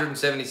 I'm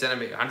 170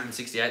 centimeters,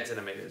 168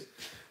 centimeters.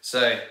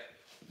 So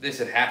this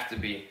would have to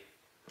be,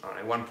 I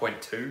don't know,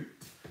 1.2.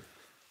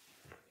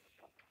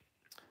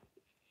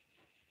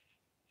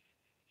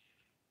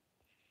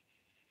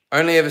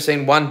 Only ever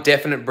seen one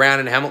definite brown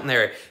in Hamilton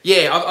area.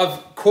 Yeah,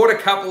 I've caught a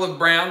couple of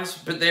browns,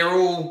 but they're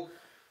all,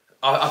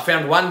 I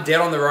found one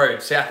dead on the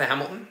road, south of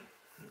Hamilton.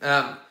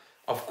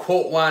 I've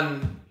caught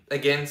one,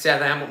 again,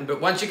 south of Hamilton.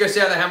 But once you go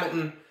south of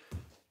Hamilton,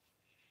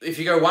 if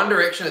you go one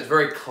direction, it's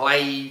very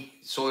clay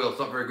soil. It's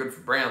not very good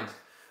for browns.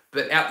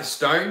 But out the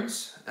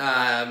Stones,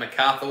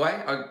 MacArthur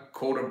way, I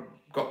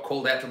got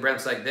called out to brown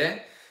snake there.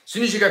 As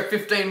soon as you go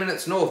 15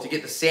 minutes north, you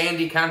get the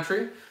sandy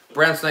country,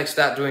 brown snakes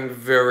start doing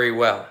very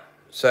well.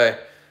 So,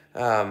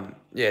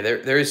 yeah,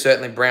 there is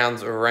certainly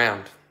browns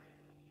around.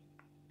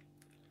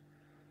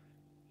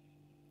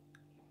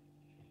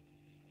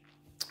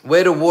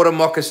 Where do water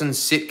moccasins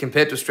sit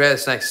compared to Australian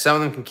snakes? Some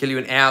of them can kill you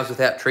in hours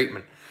without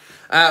treatment.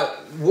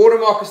 Water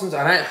moccasins,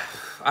 I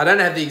don't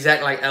have the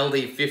exact like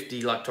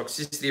LD50 like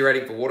toxicity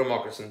rating for water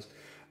moccasins,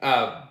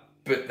 but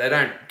they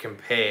don't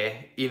compare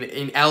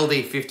in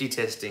LD50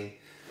 testing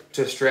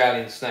to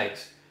Australian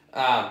snakes.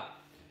 How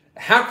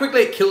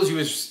quickly it kills you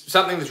is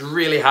something that's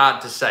really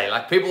hard to say.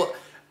 Like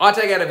I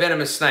take out a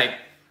venomous snake,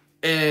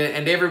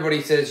 and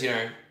everybody says, you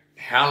know,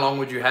 how long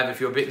would you have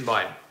if you're bitten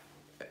by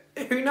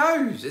it? Who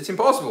knows? It's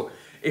impossible.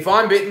 If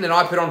I'm bitten and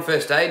I put on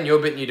first aid and you're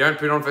bitten and you don't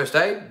put on first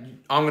aid,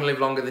 I'm going to live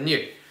longer than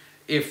you.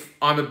 If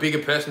I'm a bigger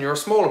person, you're a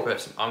smaller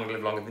person, I'm going to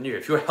live longer than you.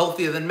 If you're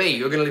healthier than me,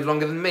 you're going to live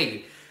longer than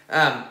me.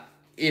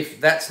 If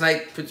that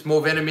snake puts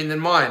more venom in than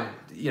mine,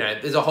 you know,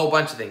 there's a whole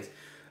bunch of things.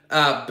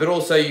 But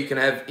also you can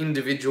have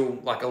individual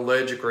like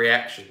allergic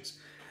reactions.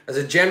 As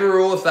a general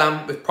rule of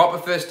thumb, with proper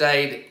first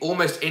aid,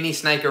 almost any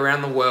snake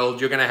around the world,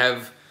 you're going to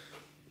have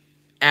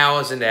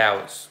hours and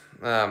hours.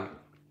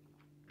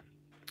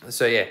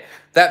 So yeah,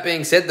 that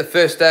being said, the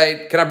first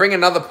aid, can I bring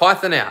another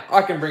python out?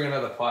 I can bring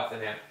another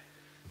python out.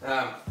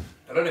 I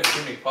don't have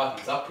too many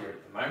pythons up here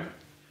at the moment.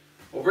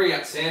 We'll bring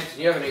out Samson.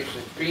 You haven't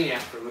actually been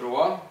out for a little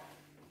while.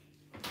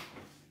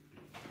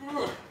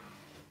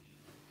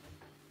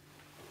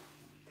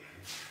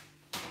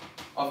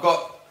 I've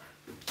got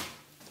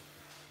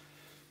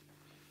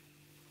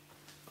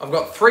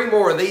 3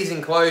 more of these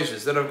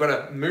enclosures that I've got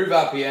to move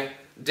up here,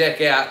 deck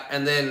out,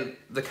 and then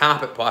the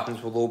carpet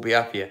pythons will all be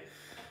up here.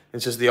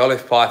 It's just the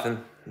olive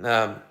python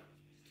and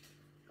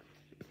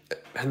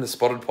the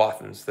spotted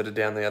pythons that are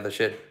down the other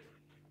shed.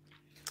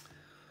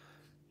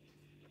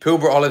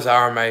 Pilbara olives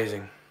are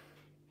amazing.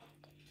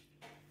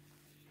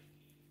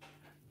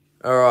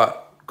 All right,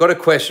 got a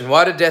question.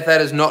 Why do death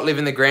adders not live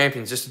in the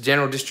Grampians? Just a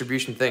general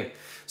distribution thing.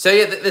 So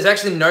yeah, there's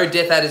actually no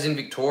death adders in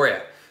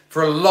Victoria.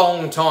 For a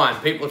long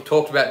time, people have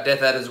talked about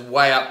death adders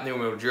way up near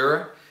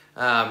Mildura.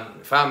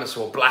 Farmers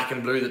saw black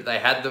and blue that they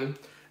had them.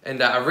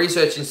 And a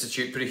research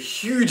institute put a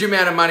huge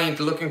amount of money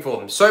into looking for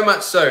them. So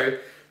much so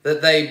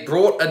that they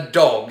brought a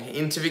dog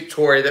into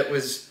Victoria that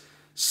was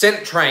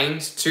scent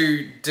trained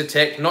to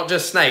detect not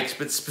just snakes,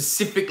 but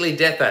specifically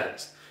death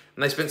adders.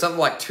 And they spent something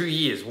like 2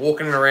 years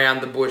walking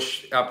around the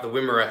bush up the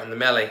Wimmera and the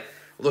Mallee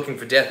looking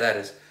for death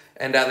adders.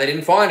 And they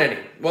didn't find any.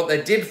 What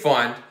they did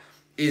find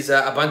is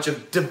a bunch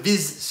of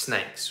Deviz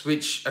snakes,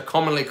 which are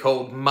commonly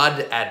called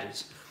mud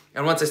adders.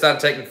 And once they started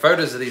taking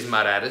photos of these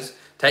mud adders,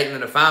 taking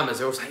them to farmers,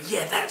 they were saying,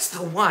 yeah, that's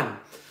the one.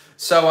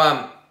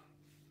 So,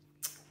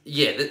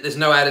 yeah, there's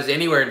no adders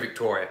anywhere in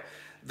Victoria.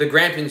 The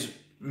Grampians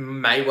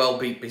may well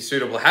be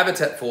suitable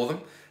habitat for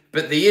them,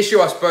 but the issue,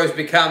 I suppose,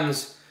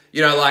 becomes,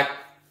 you know, like,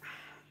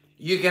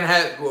 you can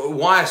have,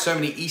 why are so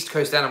many East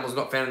Coast animals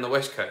not found in the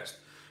West Coast?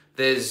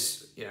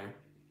 There's, you know,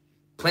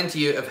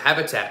 plenty of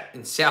habitat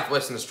in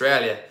southwestern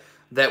Australia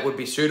that would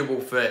be suitable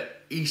for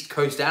East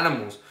Coast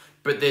animals,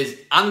 but there's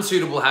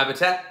unsuitable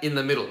habitat in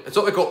the middle. It's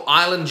what we call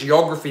island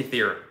geography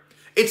theorem.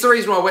 It's the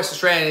reason why West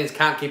Australians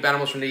can't keep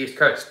animals from the East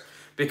Coast,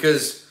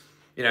 because,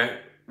 you know,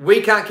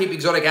 we can't keep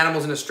exotic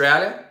animals in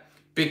Australia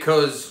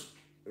because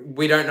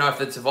we don't know if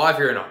they'd survive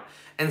here or not.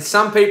 And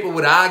some people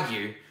would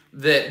argue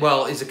that,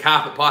 well, is a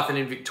carpet python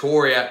in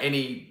Victoria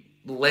any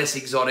less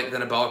exotic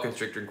than a boa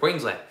constrictor in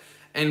Queensland?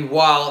 And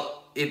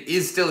while it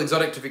is still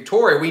exotic to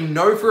Victoria, we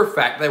know for a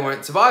fact they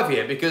won't survive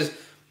here because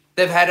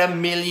they've had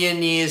 1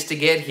 million years to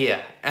get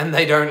here and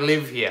they don't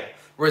live here.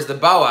 Whereas the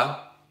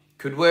boa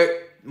could work,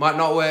 might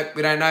not work,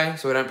 we don't know,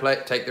 so we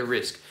don't take the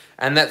risk.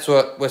 And that's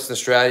what Western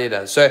Australia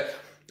does. So,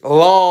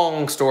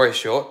 long story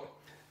short,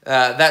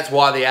 that's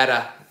why the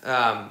adder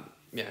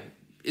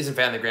isn't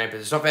found in the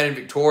Grampians. It's not found in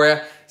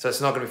Victoria, so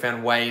it's not going to be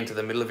found way into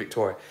the middle of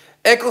Victoria.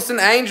 Eccleston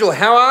Angel,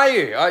 how are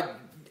you?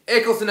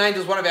 Eccleston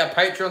Angel is one of our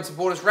Patreon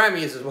supporters.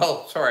 Rami is as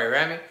well. Sorry,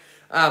 Rami.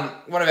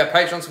 One of our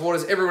Patreon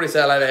supporters. Everybody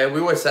say hello to her. We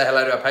always say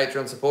hello to our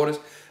Patreon supporters.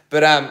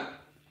 But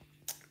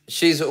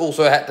she's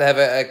also had to have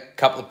a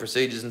couple of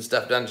procedures and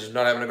stuff done. She's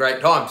not having a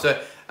great time.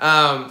 So,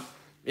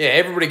 yeah,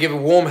 everybody give a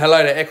warm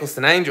hello to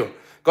Eccleston Angel.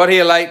 Got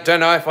here late. Don't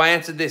know if I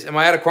answered this. Am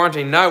I out of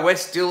quarantine? No, we're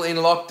still in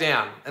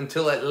lockdown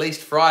until at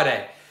least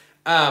Friday.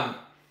 I'm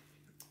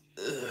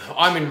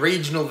in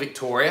regional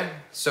Victoria,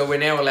 so we're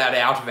now allowed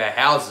out of our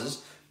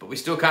houses, but we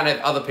still can't have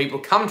other people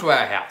come to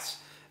our house.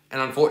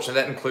 And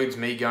unfortunately, that includes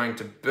me going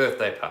to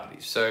birthday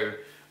parties. So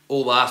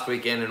all last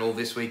weekend and all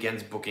this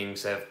weekend's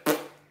bookings have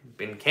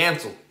been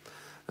cancelled.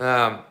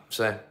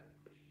 So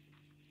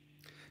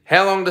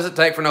how long does it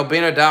take for an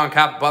albino Darwin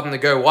carpet python to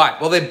go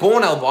white? Well, they're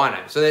born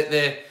albino, so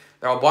they're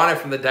albino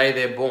from the day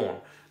they're born.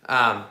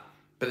 But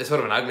they're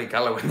sort of an ugly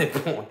colour when they're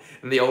born,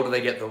 and the older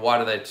they get, the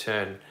whiter they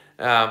turn.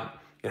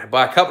 You know,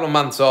 by a couple of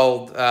months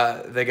old,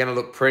 they're going to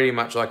look pretty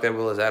much like they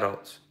will as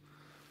adults.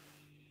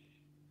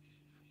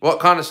 What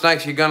kind of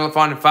snakes are you going to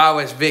find in Far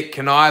West Vic?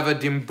 Conniva,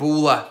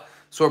 Dimbula.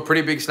 Saw a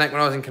pretty big snake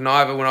when I was in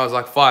Conniva when I was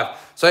like 5.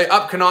 So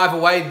up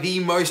Conniva way, the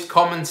most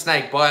common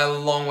snake by a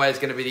long way is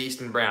going to be the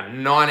eastern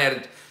brown.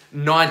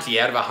 90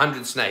 out of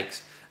 100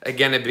 snakes are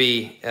going to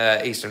be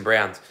eastern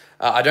browns.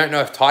 I don't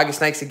know if tiger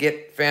snakes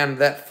get found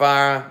that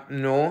far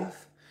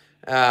north.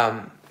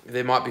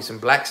 There might be some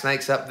black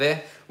snakes up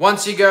there.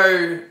 Once you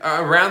go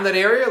around that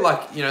area,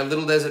 like, you know,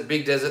 Little Desert,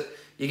 Big Desert,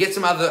 you get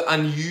some other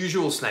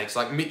unusual snakes,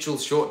 like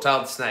Mitchell's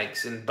short-tailed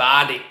snakes and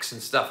Bardicks and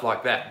stuff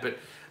like that. But,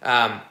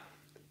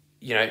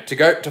 you know,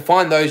 to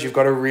find those, you've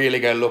got to really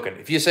go looking.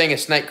 If you're seeing a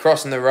snake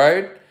crossing the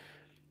road,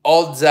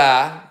 odds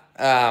are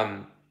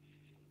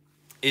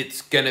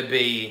it's going to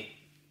be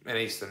an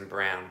eastern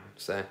brown.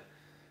 So,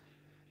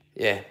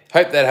 yeah,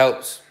 hope that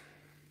helps.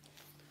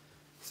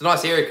 It's a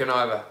nice area,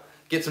 Conniva.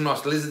 Get some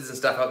nice lizards and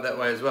stuff up that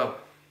way as well.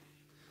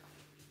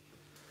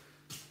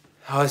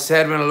 I was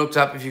sad when I looked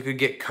up if you could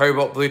get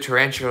cobalt blue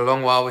tarantula a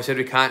long while. We said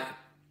we can't.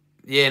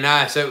 Yeah,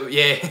 no. So,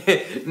 yeah,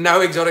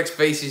 no exotic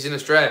species in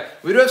Australia.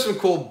 We do have some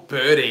cool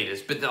bird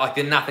eaters, but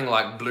they're nothing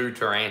like blue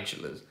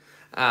tarantulas.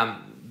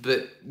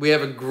 But we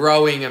have a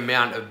growing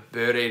amount of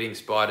bird eating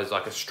spiders,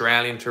 like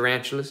Australian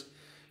tarantulas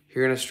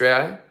here in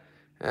Australia.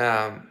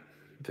 But,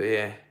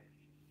 yeah.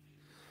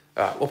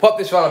 All right, we'll pop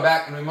this fella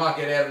back and we might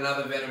get out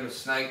another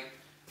venomous snake.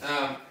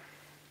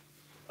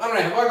 I don't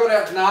know, have I got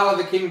out Nala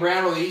the King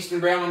Brown or the Eastern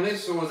Brown on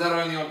this, or was that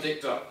only on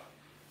TikTok?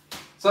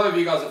 Some of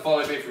you guys have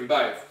followed me from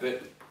both,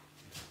 but...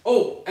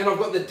 Oh, and I've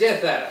got the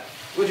Death Adder.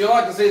 Would you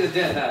like to see the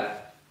Death Adder?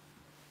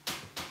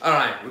 I don't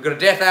know, we've got a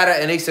Death Adder,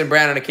 an Eastern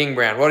Brown, and a King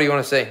Brown. What do you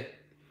want to see?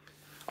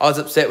 I was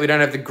upset we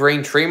don't have the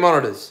green tree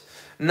monitors.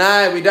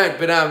 No, we don't,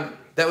 but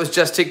that was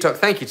just TikTok.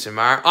 Thank you,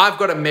 Tamara. I've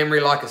got a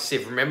memory like a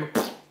sieve, remember?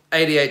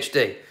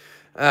 ADHD.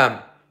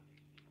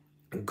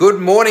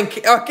 Good morning.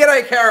 Oh,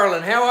 g'day,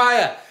 Carolyn. How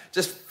are you?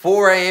 Just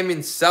 4 a.m.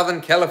 in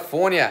Southern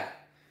California.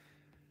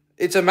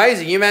 It's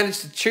amazing. You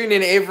manage to tune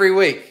in every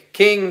week.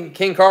 King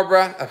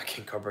Brown,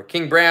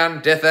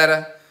 Death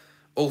Adder,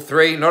 all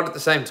three, not at the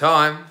same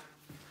time.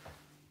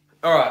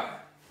 All right.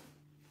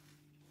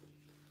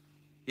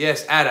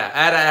 Yes, adder.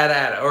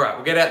 All right,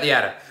 we'll get out the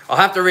adder. I'll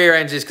have to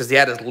rearrange this because the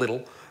adder's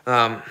little.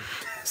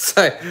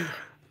 So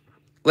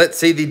let's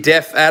see the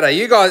Death Adder.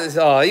 You guys,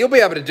 you'll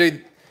be able to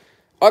do...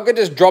 I could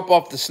just drop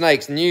off the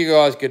snakes and you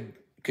guys could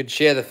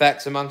share the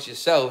facts amongst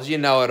yourselves. You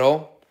know it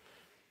all.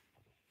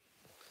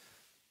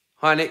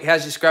 Hi, Nick.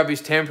 How's your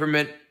scrubbies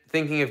temperament?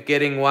 Thinking of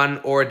getting one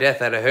or a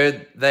Death Adder. I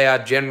heard they are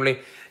generally...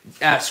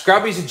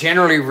 scrubbies are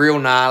generally real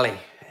gnarly,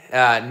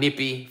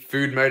 nippy,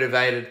 food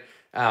motivated,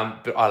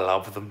 but I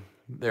love them.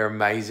 They're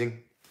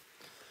amazing.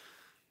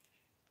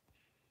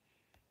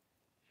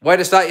 Way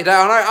to start your day.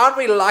 I know, aren't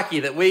we lucky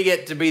that we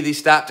get to be the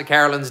start to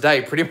Carolyn's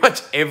day pretty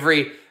much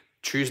every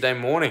Tuesday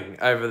morning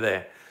over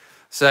there.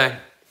 So...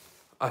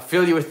 I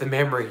fill you with the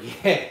memory.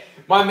 Yeah,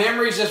 my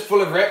memory is just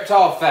full of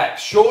reptile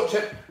facts.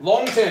 Short-term,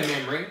 long-term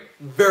memory,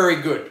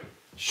 very good.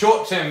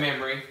 Short-term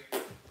memory,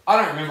 I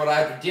don't remember what I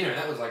had for dinner.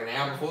 That was like an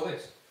hour before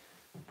this.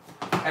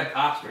 I had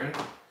pasta in it.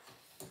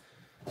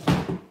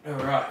 All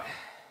right.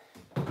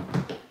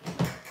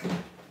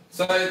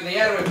 So the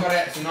adder we've got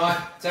out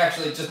tonight, it's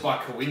actually just by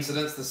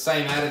coincidence the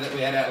same adder that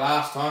we had out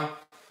last time.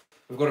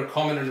 We've got a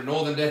common and a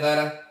northern death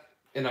adder,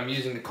 and I'm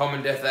using the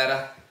common death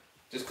adder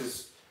just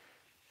because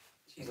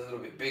she's a little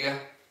bit bigger.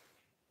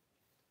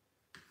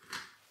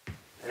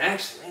 And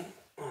actually,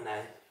 oh no,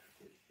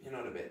 you're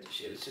not about to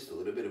shed, it's just a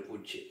little bit of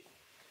wood chip.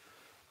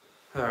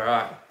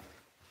 Alright.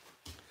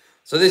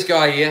 So this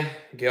guy here,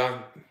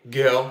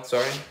 girl,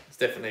 sorry, it's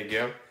definitely a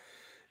girl,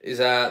 is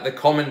the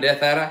common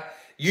death adder.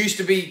 Used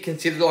to be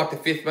considered like the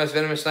 5th most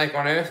venomous snake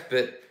on earth,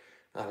 but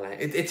I don't know,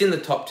 it's in the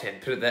top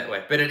 10, put it that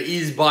way. But it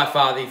is by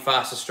far the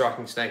fastest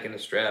striking snake in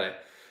Australia.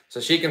 So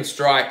she can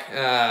strike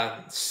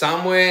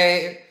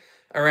somewhere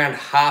around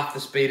half the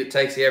speed it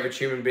takes the average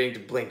human being to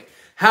blink.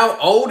 How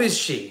old is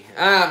she?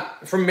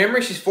 From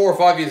memory, she's 4 or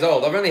 5 years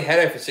old. I've only had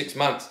her for 6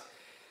 months.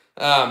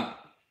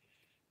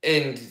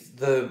 And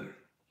the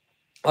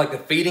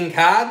feeding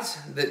cards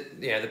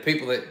that, the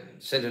people that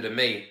sent her to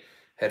me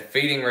had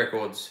feeding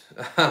records.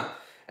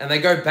 And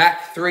they go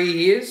back 3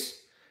 years.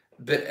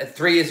 But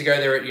 3 years ago,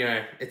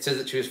 it says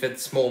that she was fed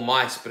small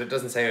mice, but it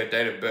doesn't say her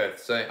date of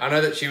birth. So I know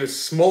that she was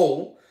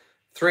small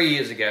 3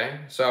 years ago,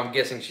 so I'm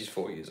guessing she's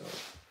 4 years old.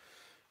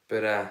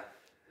 But,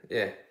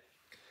 yeah.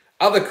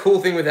 Other cool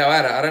thing with our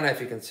adder, I don't know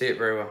if you can see it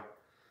very well.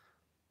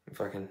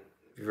 If I can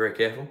be very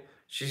careful.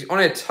 She's on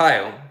her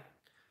tail.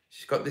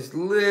 She's got this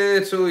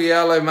little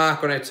yellow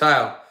mark on her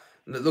tail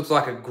that looks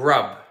like a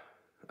grub.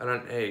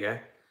 There you go.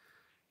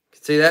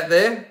 See that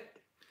there?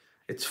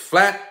 It's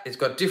flat. It's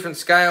got different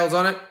scales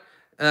on it.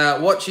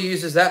 What she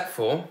uses that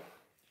for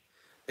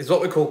is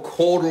what we call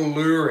caudal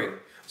luring.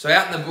 So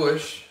out in the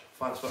bush,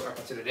 find a spot where I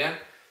can sit her down.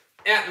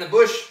 Out in the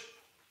bush,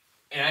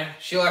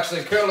 she'll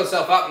actually curl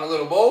herself up in a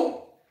little ball.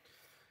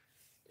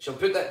 She'll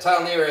put that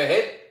tail near her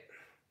head,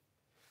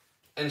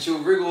 and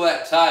she'll wriggle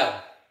that tail.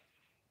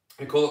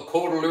 We call it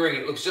caudal luring.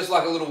 It looks just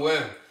like a little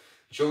worm.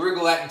 She'll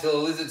wriggle that until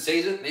a lizard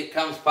sees it, and it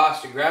comes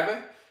past to grab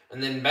her,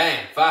 and then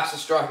bam,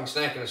 fastest striking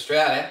snake in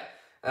Australia.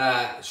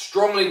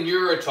 Strongly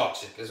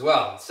neurotoxic as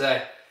well.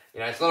 So,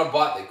 it's not a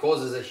bite that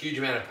causes a huge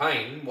amount of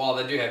pain, while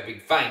they do have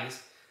big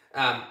fangs,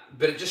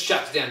 but it just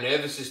shuts down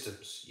nervous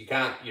systems. You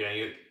can't,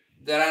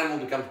 that animal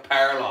becomes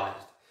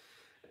paralysed.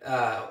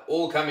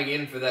 All coming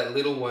in for that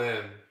little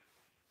worm.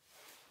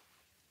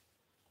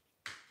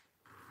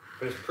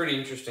 But it's pretty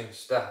interesting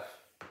stuff.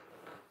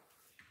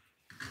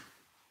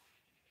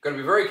 Got to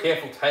be very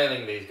careful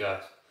tailing these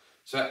guys.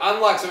 So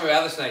unlike some of our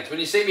other snakes, when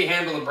you see me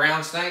handle the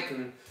brown snake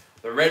and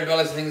the red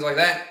bellies and things like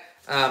that,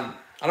 I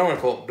don't want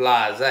to call it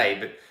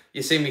blasé, but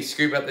you see me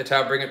scoop up the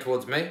tail, bring it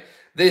towards me.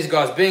 These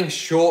guys, being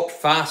short,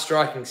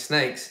 fast-striking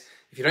snakes,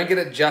 if you don't get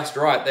it just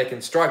right, they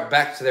can strike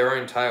back to their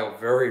own tail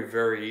very,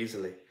 very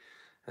easily.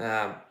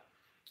 And,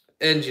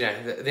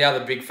 the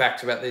other big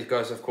factor about these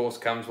guys, of course,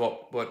 comes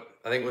what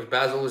I think was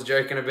Basil was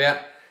joking about,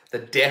 the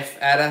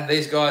deaf adder.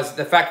 These guys,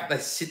 the fact that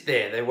they sit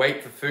there, they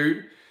wait for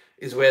food,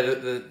 is where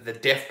the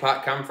deaf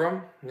part come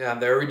from.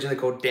 They're originally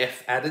called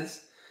deaf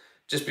adders,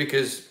 just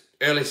because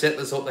early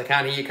settlers thought they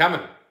can't hear you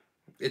coming.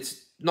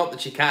 It's not that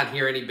she can't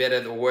hear any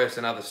better or worse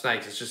than other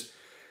snakes. It's just,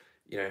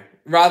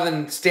 rather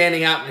than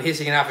standing up and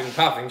hissing and huffing and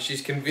puffing,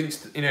 she's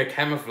convinced in her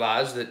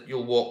camouflage that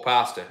you'll walk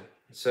past her.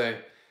 So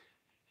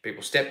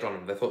people stepped on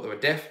them. They thought they were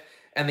deaf.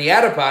 And the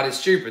adder part is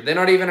stupid. They're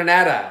not even an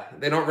adder.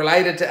 They're not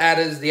related to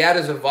adders. The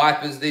adders are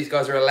vipers. These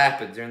guys are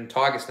elapids. They're in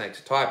tiger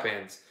snakes,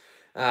 taipans,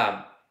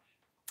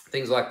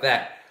 things like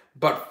that.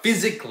 But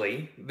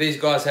physically, these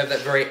guys have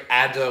that very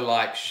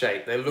adder-like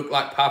shape. They look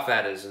like puff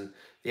adders, and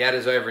the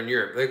adders over in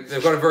Europe.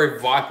 They've got a very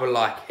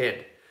viper-like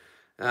head.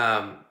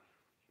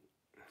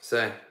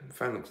 So, the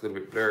phone looks a little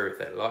bit blurry with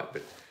that light,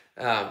 but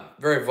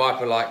very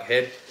viper-like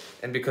head.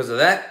 And because of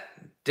that,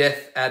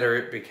 death adder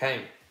it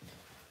became.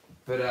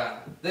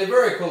 But they're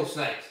very cool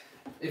snakes.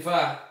 If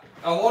a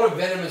lot of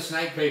venomous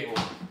snake people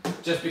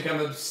just become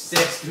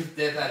obsessed with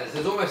death adders.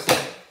 There's almost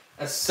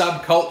a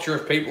subculture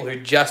of people who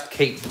just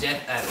keep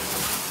death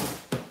adders.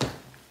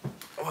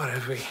 What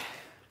have we?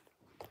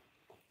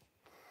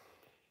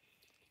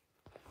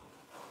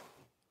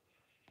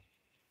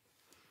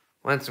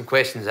 Want some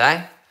questions,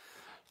 eh?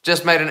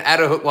 Just made an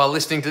adder hook while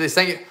listening to this.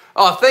 Thank you.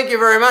 Oh, thank you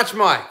very much,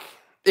 Mike.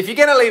 If you're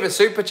going to leave a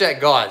super chat,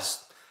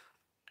 guys,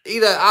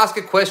 either ask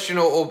a question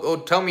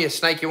or tell me a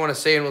snake you want to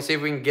see, and we'll see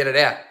if we can get it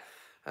out.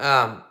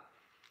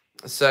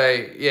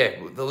 So, yeah,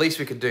 the least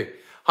we could do.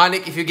 Hi,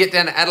 Nick. If you get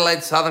down to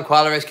Adelaide Southern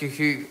Koala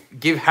Rescue,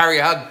 give Harry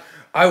a hug.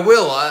 I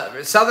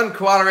will. Southern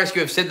Koala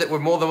Rescue have said that we're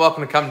more than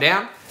welcome to come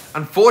down.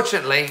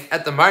 Unfortunately,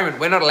 at the moment,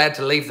 we're not allowed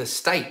to leave the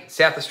state.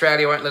 South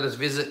Australia won't let us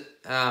visit,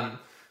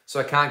 so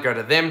I can't go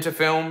to them to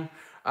film.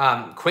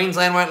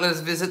 Queensland won't let us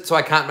visit, so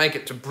I can't make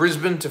it to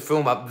Brisbane to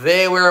film up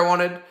there where I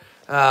wanted.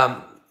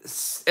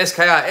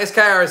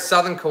 SKR is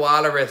Southern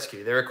Koala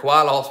Rescue. They're a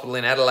koala hospital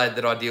in Adelaide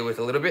that I deal with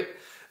a little bit.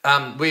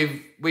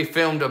 We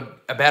filmed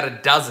about a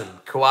dozen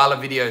koala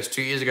videos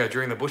 2 years ago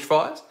during the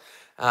bushfires.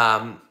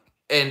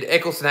 And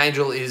Eccleston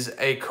Angel is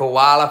a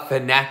koala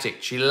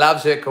fanatic. She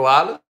loves her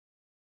koalas.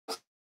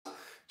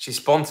 She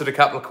sponsored a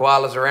couple of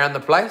koalas around the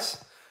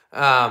place.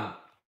 And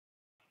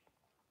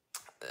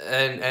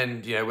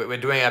you know, we're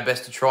doing our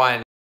best to try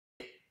and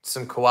get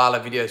some koala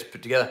videos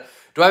put together.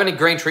 Do I have any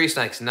green tree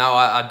snakes? No,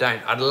 I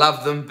don't. I'd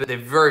love them, but they're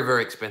very,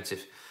 very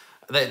expensive.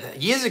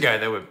 Years ago,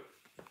 they were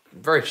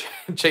very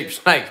cheap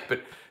snakes,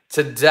 but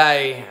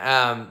today,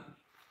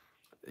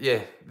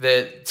 yeah,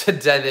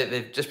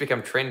 they've just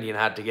become trendy and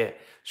hard to get.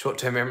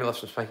 Short-term memory loss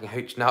from smoking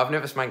hooch. No, I've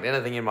never smoked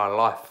anything in my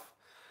life.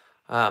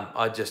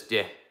 I just,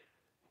 yeah,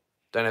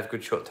 don't have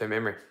good short-term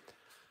memory.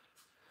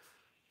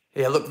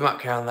 Yeah, look them up,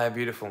 Karen. They're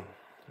beautiful.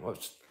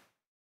 Whoops.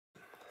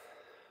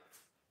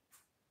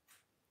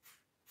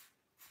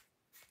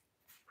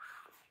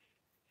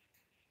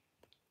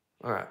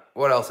 All right,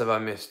 what else have I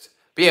missed?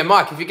 But yeah,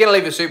 Mike, if you're going to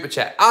leave a super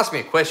chat, ask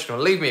me a question or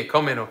leave me a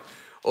comment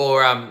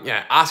or you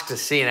know, ask to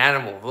see an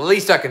animal. The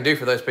least I can do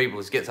for those people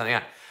is get something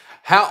out.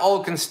 How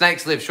old can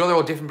snakes live? Sure, they're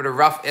all different, but a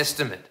rough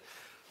estimate.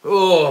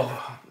 Oh,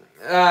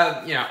 you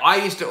know,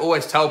 I used to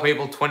always tell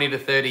people 20 to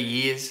 30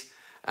 years.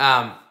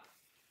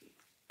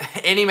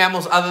 Any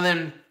mammals other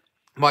than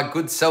my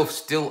good self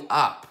still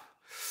up?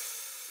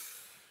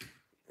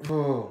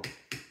 Oh,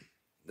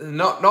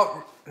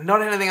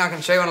 not anything I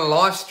can show you on a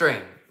live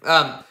stream.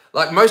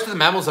 Like most of the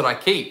mammals that I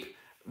keep,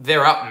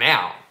 they're up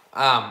now.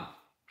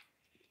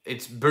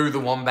 It's Boo the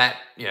wombat.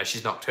 You know,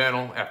 she's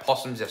nocturnal. Our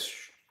possums, our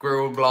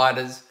squirrel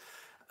gliders.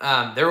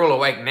 They're all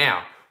awake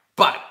now.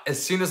 But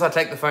as soon as I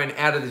take the phone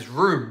out of this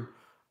room,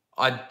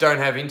 I don't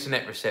have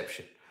internet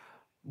reception.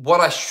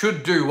 What I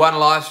should do, one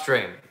live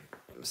stream,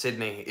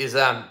 Sydney, is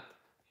I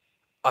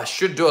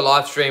should do a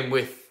live stream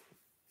with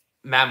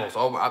mammals.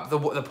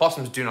 The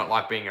possums do not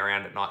like being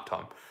around at night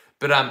time.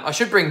 But I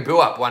should bring Boo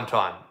up one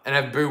time and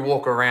have Boo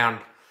walk around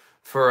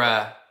for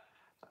a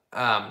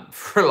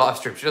live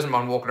stream. She doesn't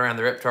mind walking around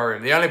the reptile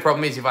room. The only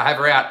problem is if I have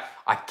her out,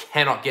 I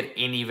cannot get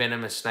any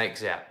venomous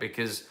snakes out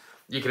because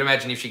you can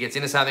imagine if she gets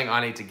into something,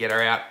 I need to get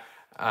her out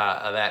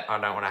of that. I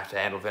don't want to have to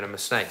handle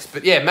venomous snakes.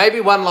 But yeah,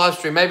 maybe one live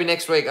stream, maybe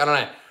next week, I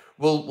don't know.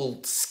 We'll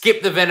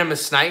skip the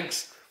venomous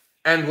snakes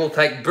and we'll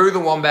take Boo the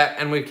wombat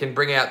and we can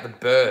bring out the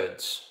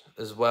birds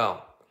as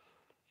well.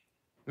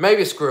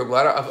 Maybe a squirrel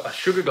glider, a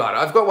sugar glider.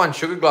 I've got one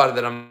sugar glider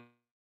that I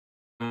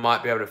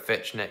might be able to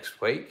fetch next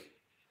week.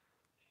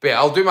 But yeah,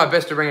 I'll do my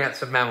best to bring out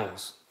some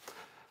mammals.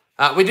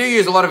 We do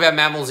use a lot of our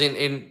mammals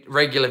in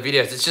regular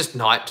videos. It's just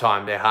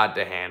nighttime. They're hard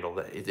to handle.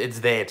 It's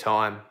their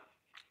time.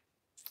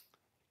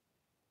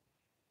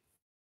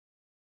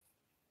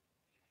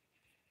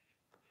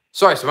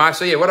 Sorry, Samara.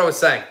 So yeah, what I was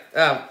saying.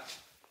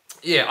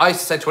 Yeah, I used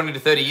to say 20 to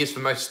 30 years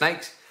for most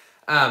snakes.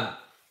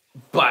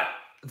 But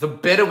the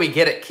better we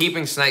get at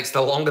keeping snakes,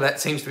 the longer that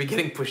seems to be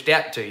getting pushed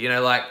out to. You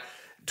know, like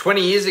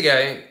 20 years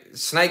ago,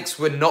 snakes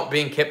were not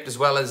being kept as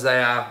well as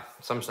they are.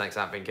 Some snakes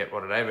aren't being kept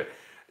well today, but,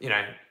 you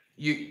know,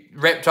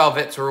 reptile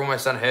vets were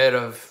almost unheard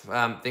of,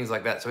 things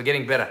like that. So we're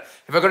getting better.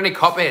 Have I got any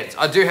copperheads?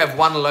 I do have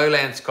one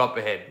lowlands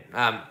copperhead.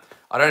 I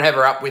don't have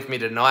her up with me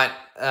tonight,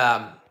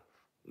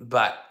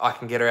 but I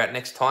can get her out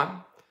next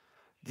time.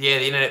 Yeah,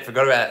 the internet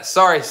forgot about it.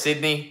 Sorry,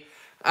 Sydney.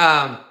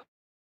 I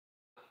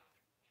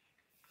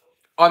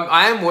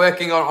am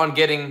working on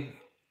getting,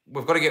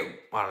 we've got to get,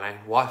 I don't know,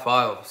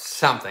 Wi-Fi or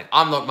something.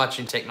 I'm not much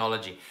in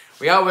technology.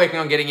 We are working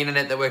on getting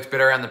internet that works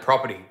better around the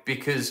property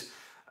because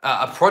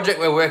a project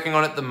we're working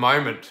on at the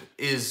moment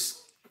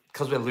is,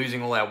 because we're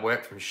losing all our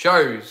work from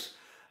shows,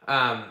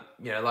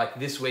 you know, like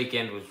this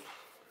weekend was,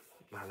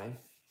 I don't know,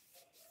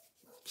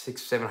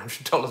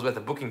 $600-700 worth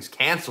of bookings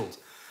cancelled.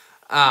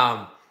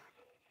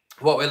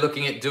 What we're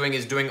looking at doing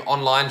is doing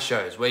online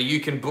shows where you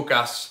can book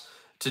us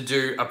to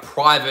do a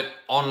private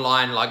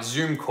online like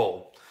Zoom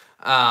call,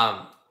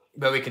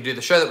 where we can do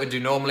the show that we do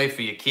normally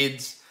for your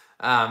kids.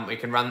 We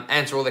can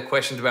answer all their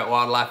questions about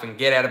wildlife and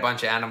get out a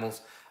bunch of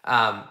animals,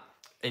 and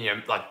you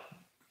know, like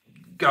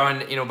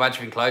going in a bunch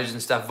of enclosures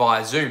and stuff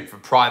via Zoom for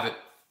private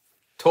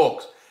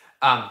talks.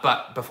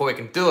 But before we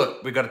can do it,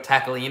 we've got to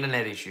tackle the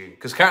internet issue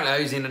because currently I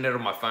use the internet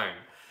on my phone.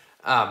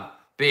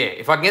 But yeah,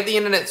 if I can get the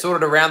internet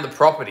sorted around the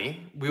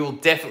property, we will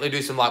definitely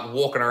do some like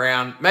walking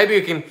around. Maybe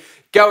we can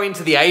go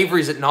into the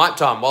aviaries at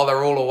nighttime while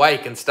they're all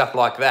awake and stuff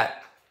like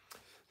that.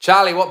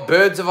 Charlie, what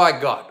birds have I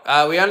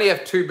got? We only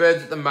have 2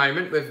 birds at the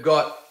moment. We've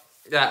got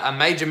a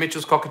major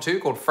Mitchell's cockatoo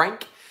called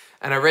Frank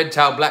and a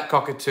red-tailed black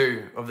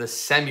cockatoo of the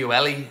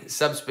Samueli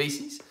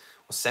subspecies,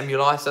 or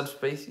Samueli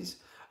subspecies.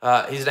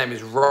 His name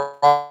is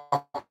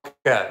Rocco.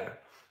 I've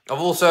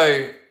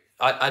also,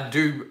 I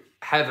do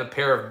have a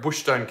pair of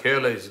bushstone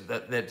curlews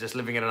that they're just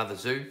living at another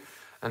zoo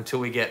until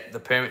we get the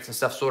permits and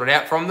stuff sorted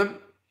out from them.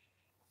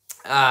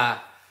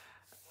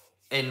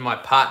 And my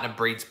partner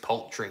breeds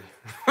poultry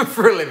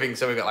for a living,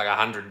 so we've got like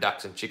 100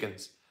 ducks and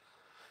chickens.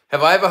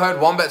 Have I ever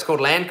heard wombats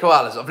called land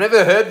koalas? I've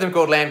never heard them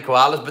called land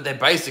koalas, but they're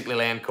basically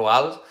land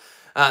koalas.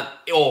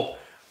 Or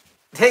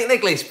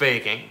technically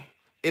speaking,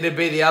 it'd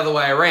be the other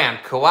way around.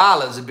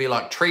 Koalas would be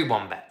like tree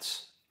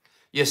wombats.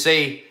 You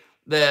see,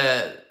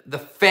 the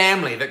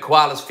family that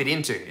koalas fit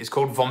into is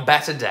called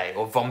Vombatidae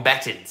or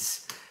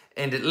Vombatids,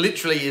 and it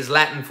literally is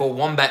Latin for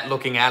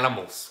wombat-looking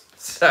animals.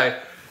 So,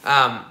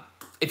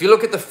 if you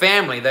look at the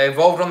family, they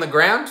evolved on the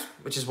ground,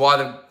 which is why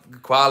the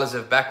koalas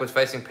have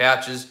backwards-facing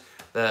pouches,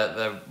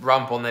 the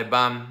rump on their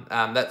bum,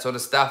 that sort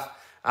of stuff,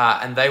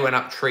 and they went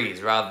up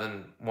trees rather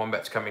than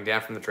wombats coming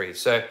down from the trees.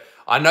 So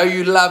I know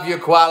you love your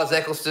koalas,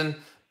 Eccleston,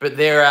 but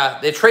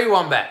they're tree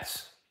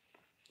wombats.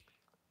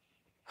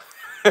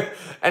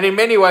 And in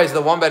many ways,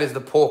 the wombat is the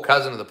poor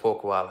cousin of the poor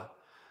koala.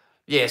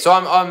 Yeah, so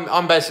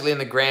I'm basically in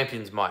the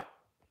Grampians, mate.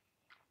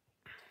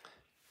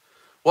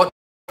 What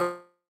do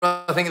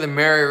I think of the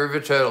Mary River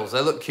turtles?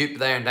 They look cute, but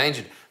they're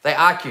endangered. They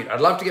are cute.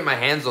 I'd love to get my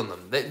hands on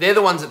them. They're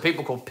the ones that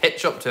people call pet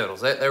shop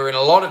turtles. They were in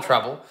a lot of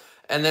trouble,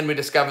 and then we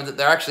discovered that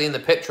they're actually in the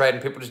pet trade,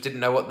 and people just didn't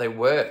know what they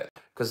were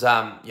because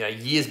you know,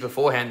 years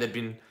beforehand they'd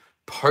been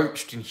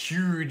poached in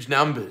huge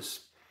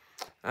numbers.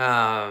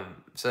 So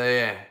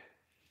yeah.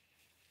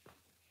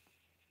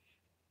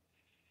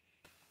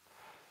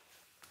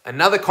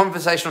 Another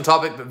conversational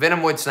topic, but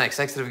venomoid snakes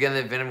that have again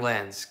their venom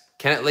glands.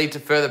 Can it lead to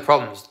further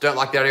problems? Don't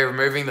like the idea of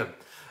removing them.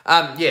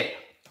 Yeah,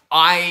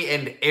 I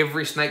and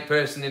every snake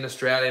person in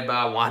Australia,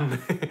 bar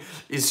one,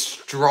 is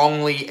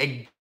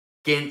strongly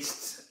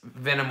against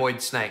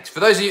venomoid snakes. For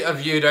those of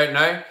you who don't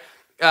know,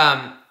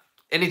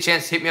 any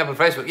chance to hit me up on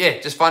Facebook? Yeah,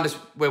 just find us,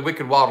 we're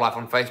Wicked Wildlife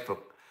on Facebook.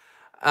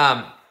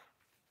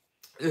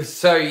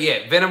 So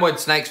yeah, venomoid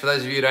snakes, for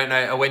those of you who don't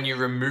know, are when you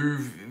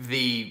remove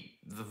the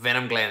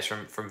venom glands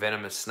from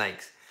venomous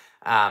snakes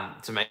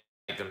to make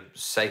them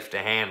safe to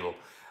handle.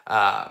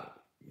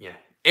 Yeah,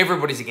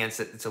 everybody's against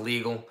it. It's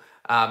illegal.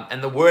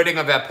 And the wording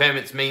of our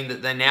permits mean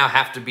that they now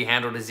have to be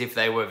handled as if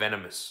they were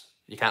venomous.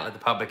 You can't let the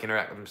public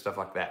interact with them, stuff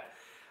like that.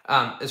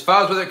 As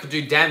far as whether it could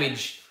do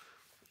damage,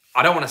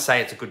 I don't want to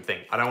say it's a good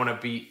thing. I don't want to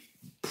be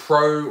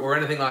pro or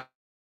anything like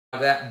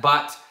that,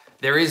 but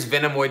there is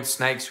venomoid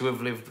snakes who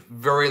have lived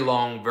very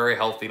long, very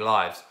healthy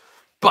lives.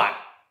 But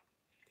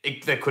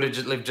they could have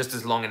just lived just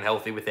as long and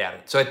healthy without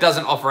it. So it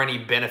doesn't offer any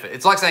benefit.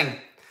 It's like saying,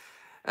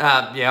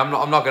 yeah,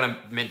 I'm not going to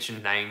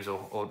mention names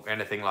or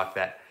anything like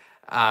that.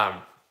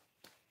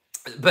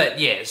 But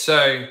yeah,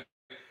 so,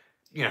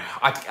 you know,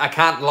 I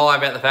can't lie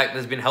about the fact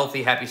there's been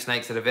healthy, happy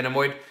snakes that are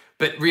venomoid,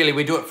 but really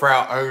we do it for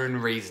our own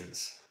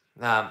reasons.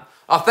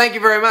 Oh, thank you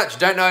very much.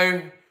 Don't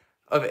know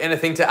of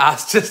anything to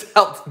ask. Just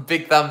help.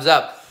 Big thumbs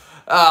up.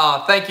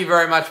 Oh, thank you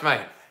very much,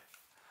 mate.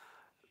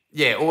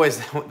 Yeah, always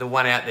the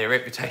one out there,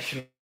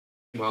 reputation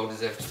well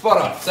deserved.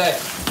 Spot on. So,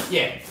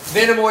 yeah,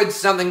 venomoid's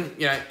something,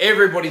 you know,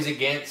 everybody's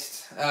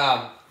against,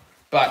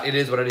 but it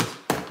is what it is.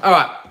 All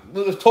right,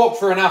 we've talked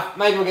for enough.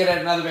 Maybe we'll get at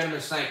another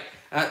venomous snake.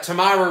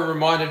 Tamara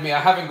reminded me, I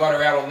haven't got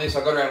her out on this.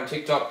 I got her out on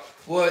TikTok.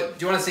 Well, do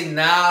you want to see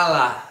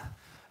Nala?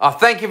 Oh,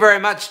 thank you very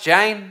much,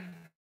 Jane.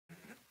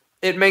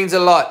 It means a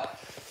lot.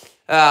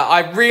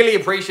 I really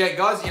appreciate,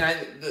 guys. You know,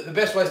 the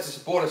best ways to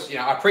support us. You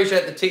know, I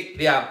appreciate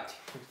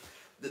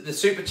the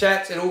super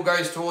chats. It all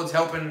goes towards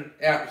helping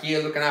out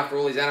here, looking after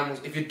all these animals.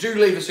 If you do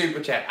leave a super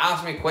chat,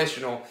 ask me a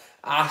question or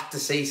ask to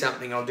see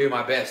something. I'll do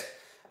my best.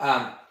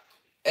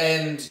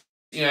 And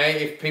you know,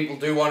 if people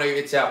do want to,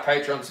 it's our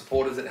Patreon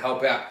supporters that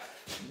help out.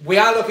 We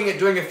are looking at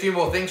doing a few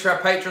more things for our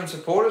Patreon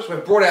supporters.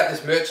 We've brought out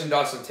this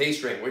merchandise on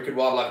Teespring, Wicked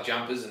Wildlife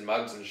jumpers and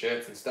mugs and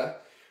shirts and stuff.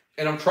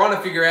 And I'm trying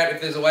to figure out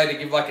if there's a way to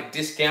give like a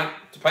discount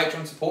to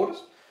Patreon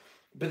supporters.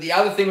 But the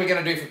other thing we're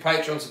going to do for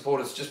Patreon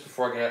supporters, just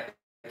before I get out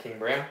of King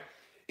Brown,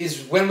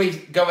 is when we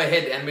go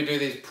ahead and we do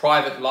these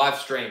private live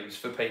streams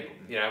for people,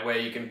 you know, where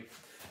you can,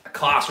 a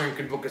classroom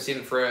can book us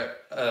in for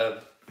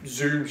a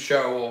Zoom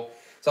show or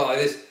something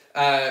like this.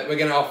 We're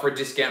going to offer a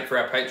discount for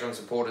our Patreon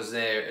supporters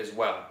there as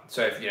well.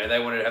 So if, you know, they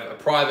wanted to have a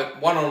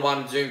private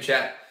one-on-one Zoom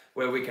chat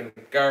where we can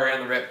go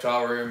around the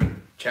reptile room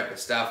and chat with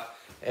stuff.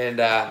 And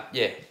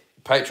yeah,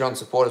 Patreon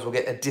supporters will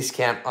get a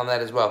discount on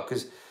that as well.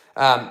 Because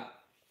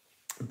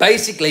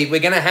basically we're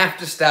going to have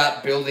to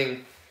start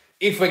building,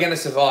 if we're going to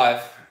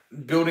survive,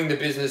 building the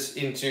business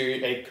into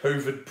a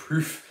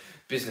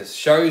COVID-proof business.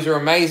 Shows are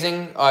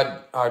amazing.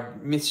 I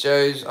miss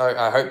shows.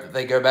 I hope that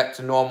they go back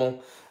to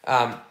normal.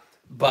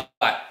 But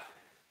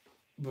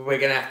we're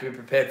going to have to be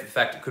prepared for the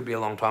fact it could be a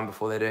long time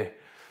before they do.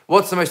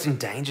 What's the most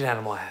endangered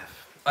animal I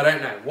have? I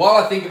don't know. While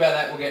I think about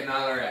that, we'll get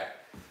Nala out.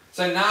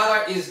 So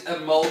Nala is a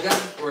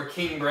mulga or a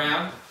king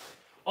brown.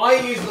 I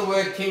use the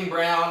word king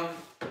brown,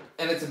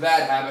 and it's a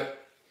bad habit.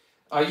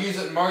 I use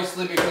it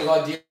mostly because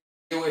I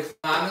deal with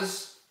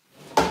farmers,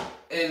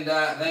 and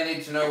they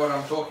need to know what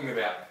I'm talking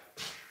about.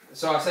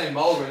 So I say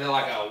mulga, and they're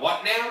like, oh,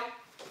 what now?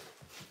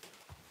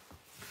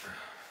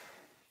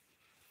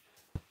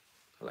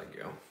 I'll let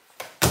go.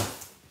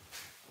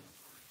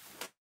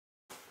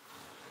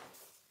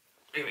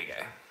 Here we go.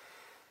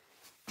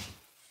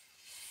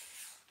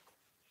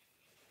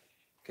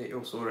 Get you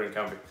all sorted and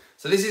comfy.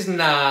 So this is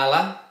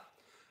Nala.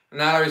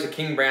 Nala is a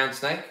king brown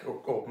snake,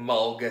 or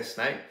mulga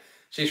snake.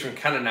 She's from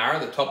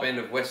Kununurra, the top end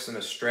of Western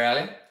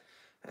Australia.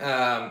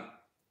 And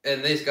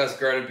these guys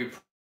grow to be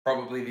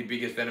probably the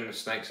biggest venomous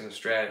snakes in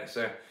Australia.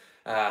 So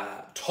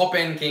top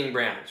end king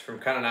browns from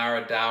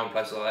Kununurra, Darwin,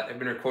 places like that. They've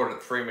been recorded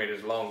at 3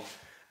 meters long.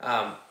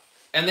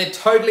 And they're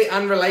totally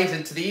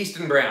unrelated to the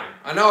eastern brown.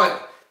 I know it.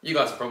 You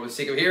guys are probably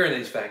sick of hearing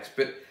these facts,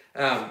 but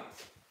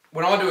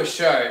when I do a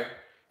show,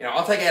 you know,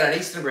 I'll take out an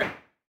eastern brown,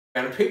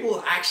 and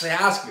people actually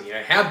ask me, you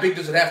know, how big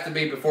does it have to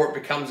be before it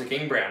becomes a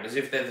king brown? As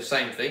if they're the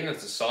same thing,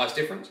 it's a size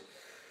difference.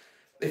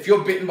 if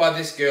you're bitten by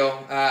this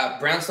girl,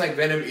 brown snake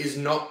anti-venom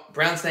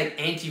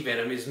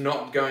is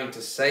not going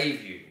to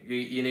save you.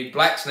 You need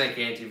black snake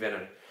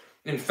anti-venom.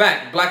 In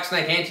fact, black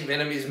snake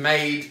anti-venom is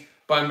made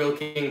by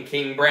milking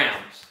king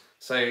browns.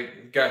 So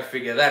go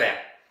figure that out.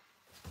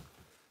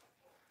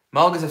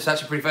 Mulgars have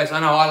such a pretty face. I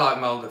know I like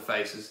mulgar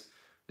faces.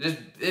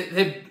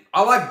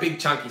 I like big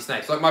chunky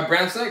snakes. Like my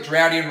brown snakes,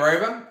 Rowdy and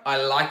Rover, I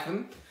like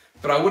them.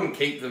 But I wouldn't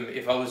keep them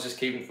if I was just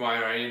keeping for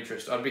my own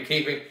interest. I'd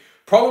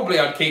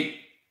keep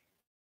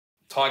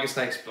tiger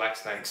snakes, black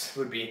snakes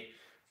would be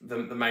the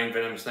main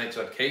venomous snakes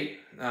I'd keep.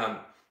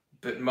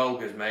 But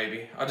mulgars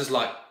maybe. I just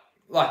like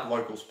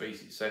local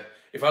species. So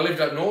if I lived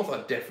up north,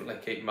 I'd definitely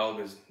keep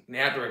mulgars in the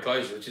outdoor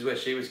enclosure, which is where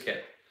she was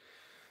kept.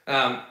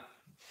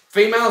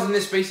 Females in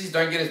this species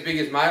don't get as big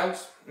as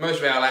males. Most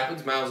of our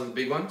lapids, males are the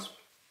big ones.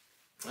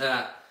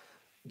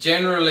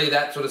 Generally,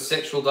 that sort of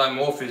sexual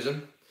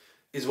dimorphism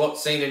is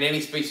what's seen in any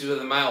species where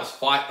the males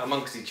fight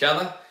amongst each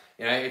other.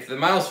 You know, if the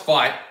males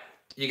fight,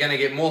 you're going to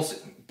get more,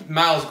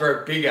 males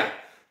grow bigger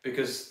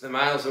because the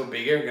males are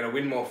bigger, are going to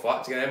win more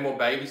fights, are going to have more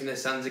babies, and their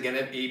sons are going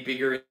to be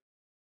bigger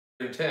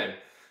in turn.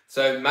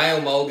 So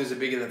male mulgars are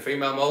bigger than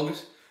female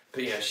mulgars,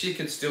 but you know, she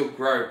could still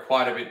grow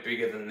quite a bit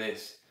bigger than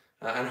this.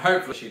 And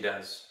hopefully she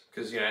does,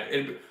 because you know,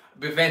 it'd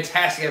be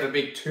fantastic to have a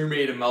big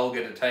 2-meter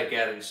mulgar to take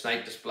out in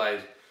snake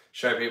displays,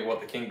 show people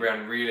what the king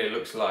brown really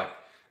looks like.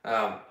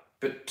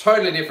 But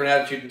totally different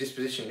attitude and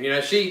disposition. You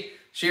know, she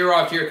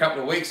arrived here a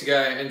couple of weeks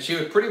ago and she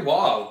was pretty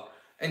wild,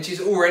 and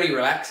she's already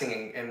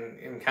relaxing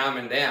and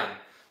calming down.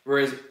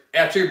 Whereas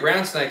our 2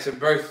 brown snakes have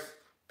both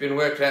been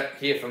worked out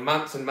here for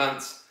months and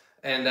months,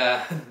 and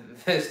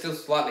they're still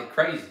slightly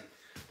crazy.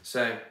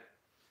 So,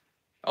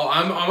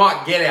 I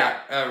might get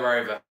out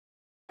Rover,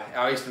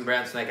 our eastern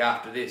brown snake,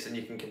 after this, and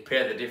you can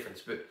compare the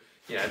difference. But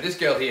you know, this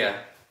girl here,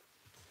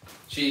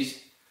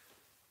 she's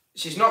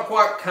not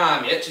quite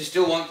calm yet. She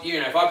still wants, you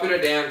know, if I put her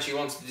down, she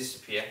wants to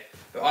disappear.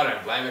 But I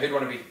don't blame her. Who'd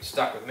want to be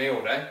stuck with me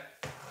all day?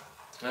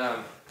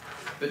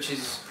 But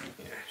she's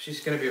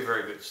going to be a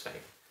very good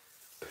snake.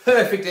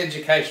 Perfect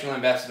educational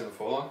ambassador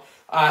before long.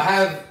 I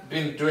have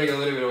been doing a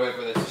little bit of work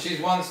with her.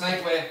 She's one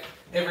snake where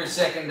every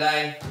second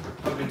day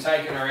I've been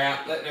taking her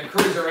out, letting her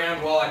cruise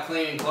around while I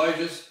clean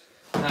enclosures,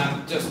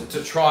 just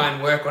to try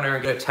and work on her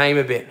and get her tame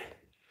a bit.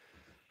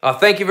 Oh,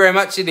 thank you very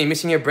much, Sydney.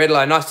 Missing your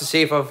breadlie. Nice to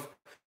see if I've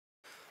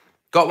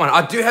got one.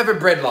 I do have a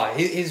breadlie.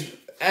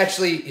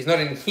 He's not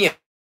in here.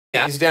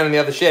 He's down in the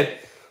other shed.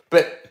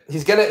 But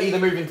he's going to either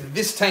move into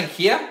this tank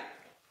here,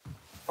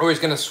 or he's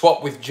going to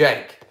swap with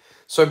Jake.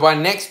 So by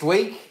next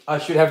week, I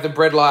should have the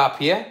breadlie up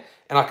here,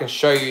 and I can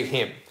show you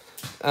him.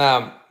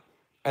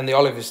 And the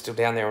olive is still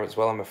down there as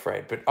well, I'm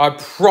afraid. But I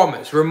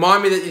promise,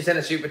 remind me that you sent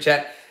a super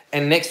chat,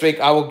 and next week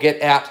I will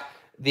get out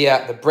the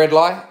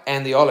breadlie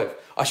and the olive.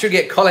 I should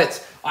get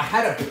collates. I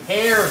had a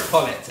pair of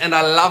collates, and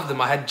I love them.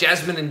 I had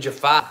Jasmine and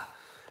Jafar,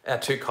 our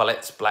 2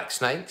 collates, black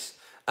snakes.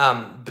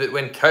 But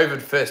when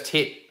COVID first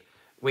hit,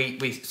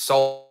 we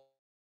sold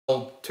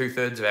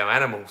 2/3 of our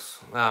animals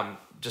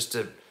just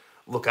to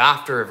look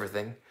after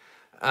everything.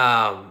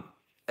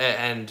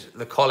 And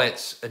the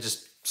collates are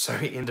just so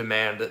in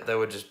demand that they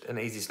were just an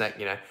easy snake.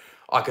 You know,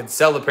 I could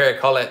sell the pair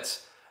of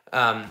collates,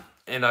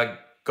 and I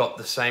got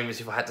the same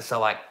as if I had to sell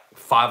like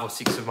 5 or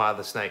 6 of my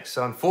other snakes.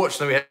 So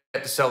unfortunately, we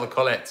had to sell the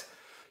collates.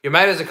 Your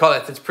mate has a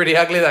collet. It's pretty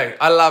ugly though.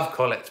 I love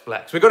collates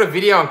blacks. We've got a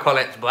video on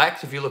collates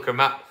blacks if you look them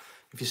up,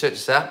 if you search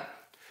us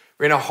up.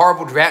 We're in a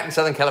horrible drought in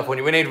Southern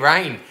California. We need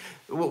rain.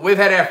 We've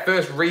had our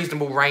first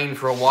reasonable rain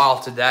for a while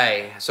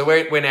today. So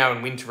we're now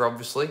in winter,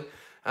 obviously.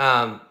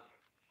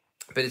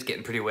 But it's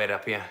getting pretty wet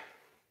up here.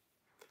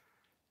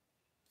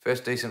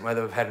 First decent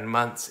weather we've had in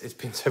months. It's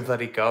been so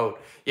bloody cold.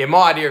 Yeah,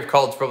 my idea of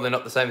cold's probably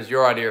not the same as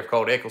your idea of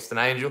cold, Eccleston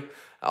Angel.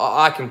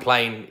 I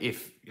complain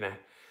if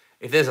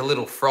there's a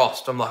little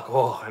frost, I'm like,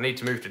 oh, I need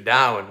to move to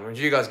Darwin. Whereas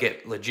you guys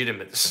get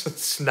legitimate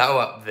snow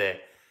up there.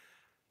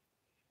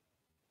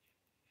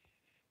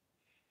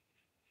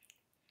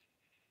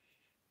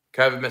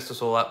 COVID messed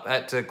us all up. I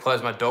had to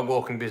close my dog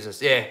walking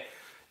business. Yeah.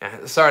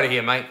 Sorry to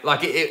hear, mate.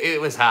 Like,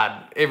 it was hard.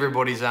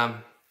 Everybody's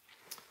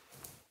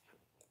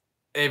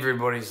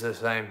the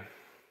same.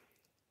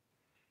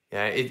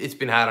 Yeah, it's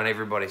been hard on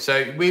everybody.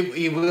 So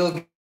we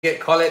will get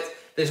collates.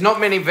 There's not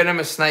many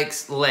venomous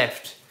snakes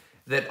left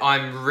that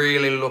I'm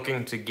really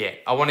looking to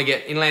get. I want to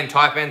get inland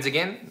taipans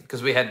again,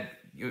 because we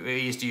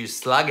used to use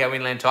slug. Our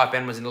inland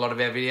taipan was in a lot of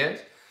our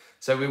videos.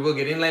 So we will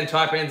get inland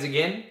taipans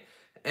again.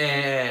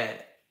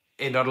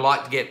 And I'd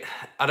like to get,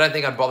 I don't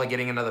think I'd bother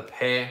getting another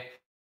pair,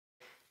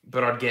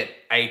 but I'd get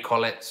A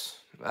collates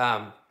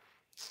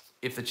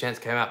if the chance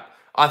came up.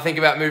 I think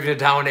about moving to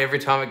Darwin every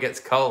time it gets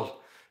cold.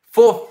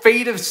 4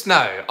 feet of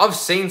snow. I've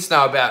seen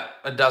snow about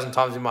a dozen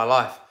times in my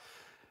life.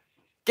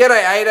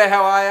 G'day Ada,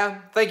 how are you?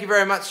 Thank you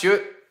very much,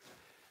 Stuart.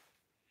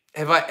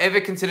 Have I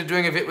ever considered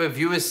doing a bit where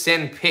viewers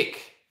send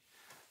pic?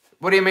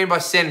 What do you mean by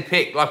send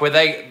pic? Like where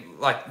they,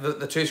 like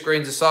the 2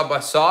 screens are side by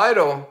side,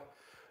 or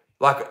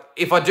like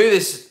if I do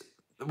this,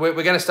 we're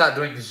going to start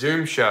doing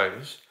Zoom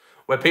shows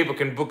where people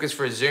can book us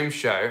for a Zoom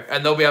show,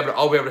 and I'll be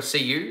able to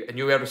see you and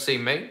you'll be able to see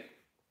me.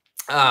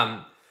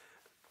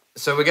 So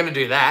So we're going to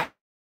do that,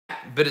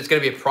 but it's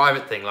going to be a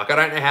private thing. Like, I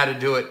don't know how to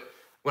do it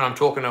when I'm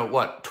talking to,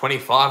 what,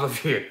 25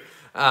 of you.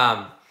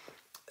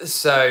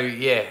 So,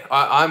 yeah,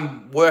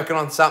 I'm working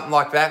on something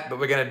like that, but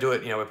we're going to do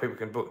it, you know, where people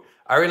can book.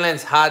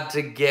 Ireland's hard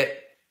to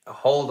get a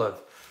hold of.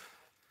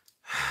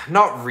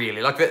 Not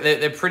really. Like,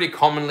 they're pretty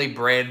commonly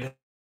bred.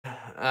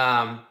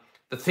 The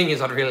thing is,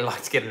 I'd really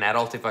like to get an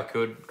adult if I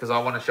could, because I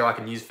want a show I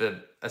can use for,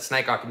 a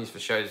snake I can use for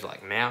shows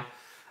like now.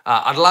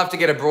 I'd love to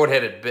get a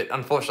broad-headed, but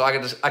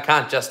unfortunately, I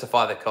can't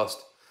justify the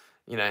cost.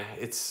 You know,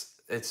 it's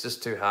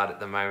just too hard at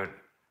the moment.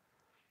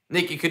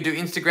 Nick, you could do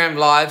Instagram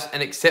lives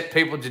and accept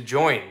people to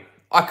join.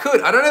 I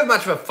could. I don't have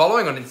much of a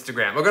following on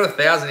Instagram. I've got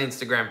 1,000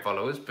 Instagram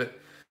followers, but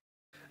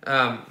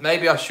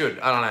maybe I should.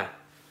 I don't know.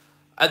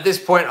 At this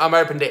point, I'm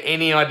open to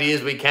any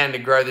ideas we can to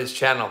grow this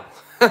channel.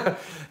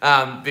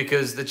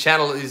 Because the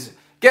channel is...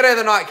 G'day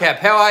the Nightcap.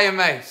 How are you,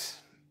 mate?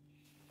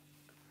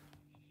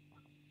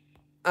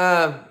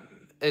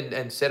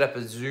 And set up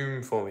a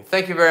Zoom for me.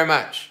 Thank you very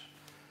much.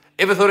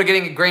 Ever thought of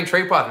getting a green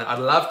tree python? I'd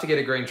love to get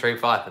a green tree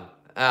python.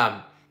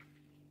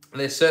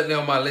 They're certainly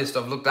on my list.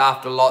 I've looked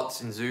after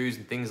lots in zoos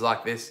and things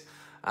like this.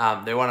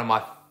 They're one of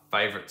my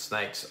favourite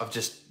snakes. I've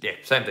just, yeah,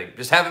 same thing.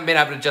 Just haven't been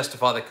able to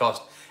justify the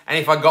cost. And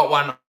if I got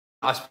one,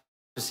 I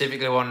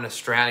specifically want an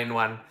Australian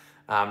one,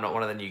 not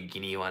one of the New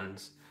Guinea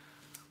ones.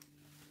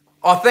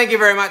 Oh, thank you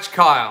very much,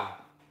 Kyle.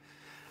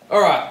 All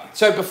right,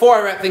 so before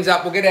I wrap things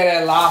up, we'll get out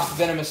our last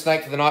venomous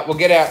snake for the night. We'll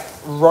get out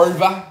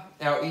Rover,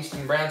 our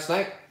eastern brown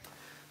snake.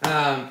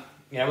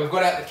 You know, we've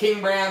got out the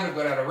king brown, we've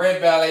got out a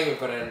red belly, we've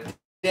got out a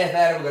death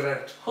adder, we've got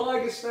out a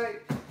tiger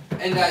snake.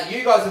 And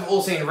you guys have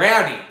all seen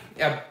Rowdy,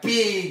 our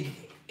big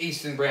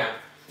eastern brown.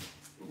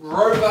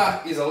 Rover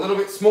is a little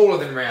bit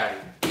smaller than Rowdy.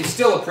 He's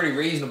still a pretty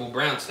reasonable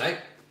brown snake.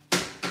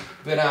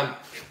 But,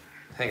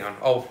 hang on,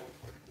 I'll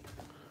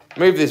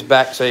move this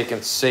back so you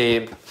can see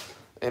him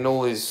in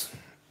all his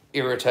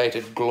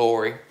irritated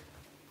glory.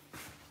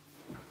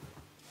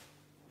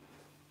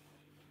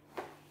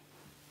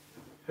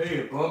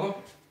 Hey, Bubba.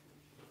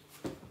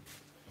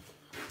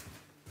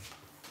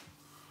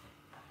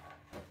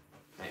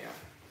 Hang on.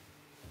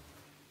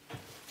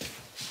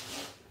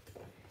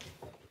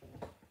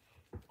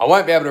 I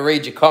won't be able to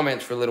read your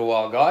comments for a little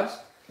while, guys.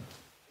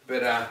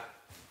 But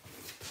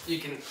you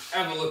can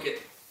have a look at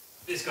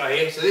this guy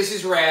here. So this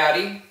is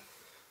Rowdy.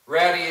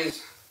 Rowdy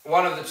is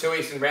one of the two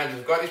eastern browns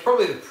we've got. He's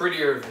probably the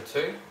prettier of the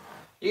two.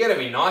 You got to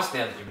be nice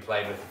now that you've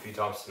played with a few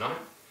times tonight.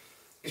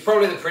 He's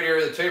probably the prettier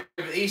of the two.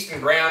 But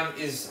eastern brown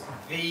is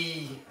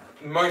the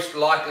most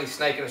likely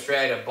snake in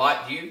Australia to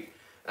bite you.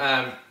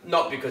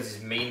 Not because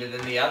he's meaner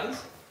than the others,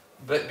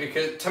 but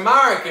because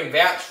Tamara can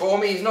vouch for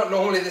me. He's not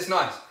normally this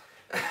nice.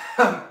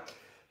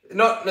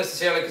 Not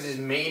necessarily because he's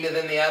meaner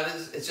than the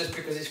others. It's just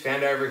because he's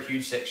found over a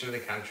huge section of the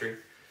country.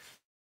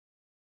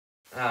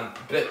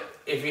 But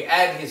if you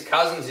add his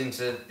cousins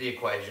into the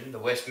equation, the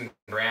western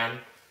brown,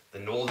 the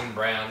northern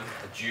brown,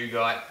 the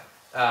dugite,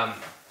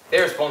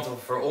 they're responsible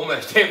for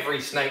almost every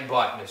snake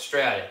bite in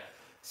Australia.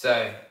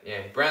 So,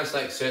 yeah, brown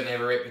snakes certainly have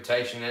a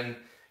reputation, and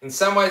in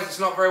some ways it's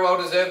not very well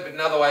deserved, but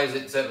in other ways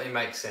it certainly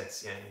makes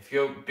sense. You know, if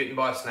you're bitten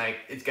by a snake,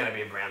 it's going to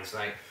be a brown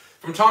snake.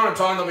 From time to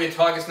time there'll be a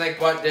tiger snake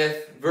bite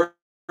death, very,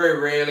 very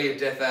rarely a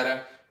death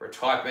adder or a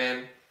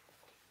taipan.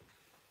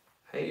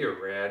 Hey, you're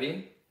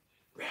Rowdy.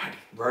 Rowdy,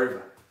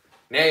 Rover.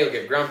 Now you'll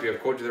get grumpy,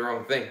 I've called you the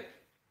wrong thing.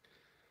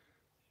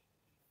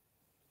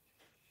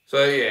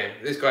 So yeah,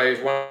 this guy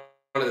is one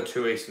of the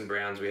two eastern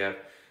browns we have.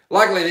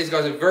 Luckily, these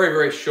guys have very,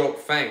 very short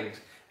fangs,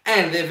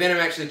 and their venom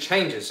actually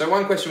changes. So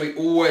one question we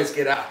always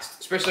get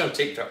asked, especially on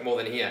TikTok more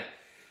than here,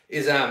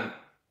 is,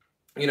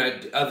 you know,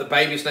 are the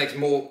baby snakes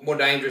more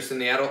dangerous than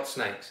the adult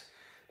snakes?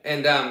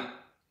 And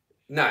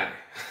no.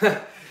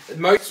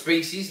 Most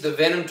species, the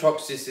venom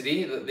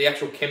toxicity, the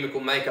actual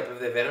chemical makeup of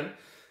their venom,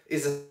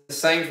 is the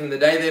same from the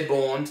day they're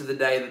born to the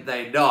day that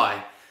they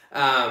die.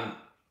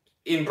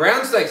 In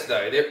brown snakes,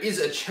 though, there is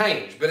a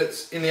change, but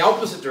it's in the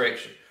opposite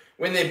direction.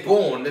 When they're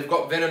born, they've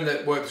got venom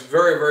that works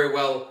very, very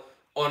well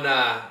on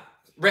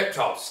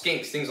reptiles,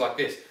 skinks, things like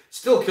this.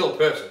 Still kill a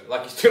person.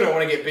 Like, you still don't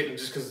want to get bitten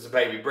just because it's a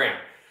baby brown.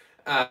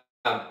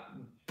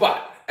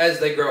 But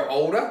as they grow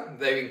older,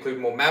 they include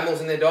more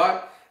mammals in their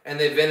diet, and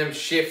their venom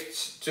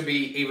shifts to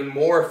be even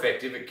more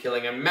effective at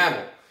killing a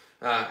mammal.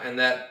 And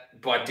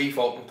that, by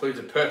default, includes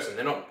a person.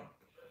 They're not,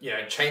 you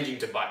know, changing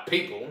to bite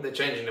people. They're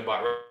changing to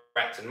bite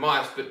rats and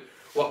mice. But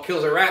what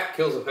kills a rat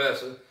kills a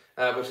person,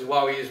 which is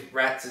why we use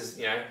rats as,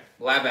 you know,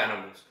 lab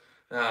animals.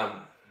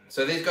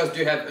 So these guys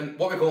do have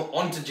what we call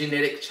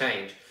ontogenetic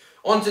change.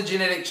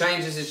 Ontogenetic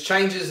changes is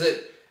changes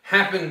that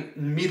happen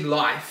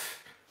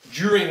mid-life,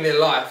 during their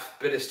life,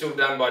 but are still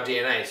done by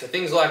DNA. So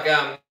things like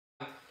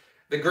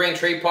the green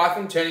tree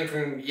python turning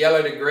from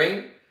yellow to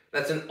green,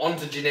 that's an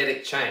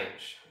ontogenetic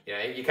change. You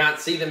know, you can't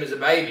see them as a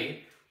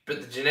baby,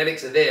 but the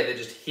genetics are there, they're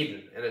just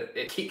hidden, and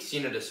it kicks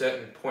in at a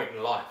certain point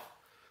in life.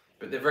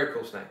 But they're very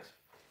cool snakes.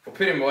 We'll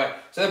put him away.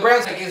 So the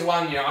brown snake is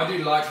one, you know, I do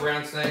like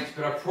brown snakes,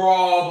 but I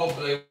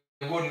probably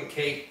wouldn't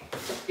keep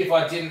if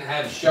I didn't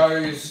have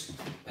shows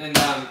and,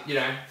 you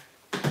know,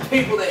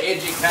 people that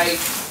educate,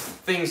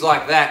 things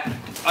like that.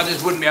 I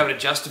just wouldn't be able to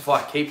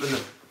justify keeping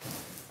them.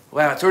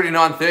 Wow, it's already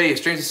 9:30.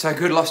 Streams are so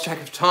good, lost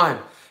track of time.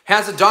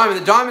 How's the diamond?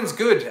 The diamond's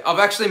good. I've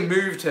actually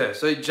moved her.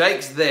 So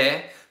Jake's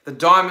there. The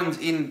diamond's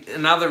in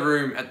another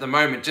room at the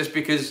moment just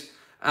because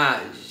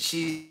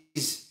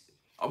she's...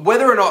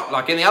 Whether or not,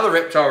 like in the other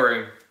reptile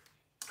room,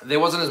 there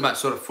wasn't as much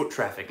sort of foot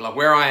traffic. Like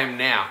where I am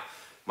now,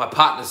 my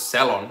partner's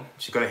salon,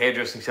 she's got a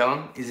hairdressing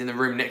salon, is in the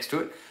room next to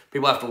it.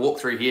 People have to walk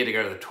through here to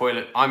go to the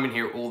toilet. I'm in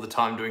here all the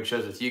time doing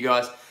shows with you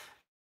guys.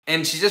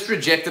 And she just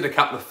rejected a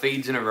couple of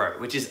feeds in a row,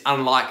 which is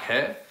unlike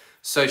her.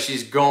 So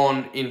she's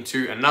gone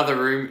into another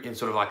room in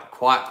sort of like a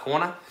quiet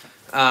corner.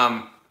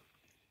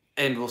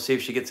 And we'll see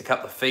if she gets a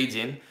couple of feeds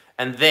in.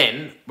 And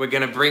then we're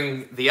going to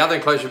bring the other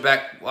enclosure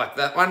back like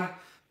that one,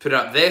 put it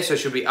up there so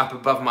she'll be up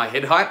above my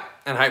head height,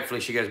 and hopefully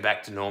she goes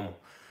back to normal.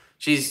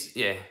 She's,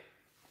 yeah,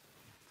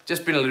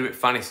 just been a little bit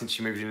funny since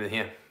she moved into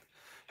here.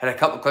 Had a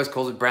couple of close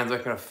calls with Browns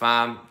working on a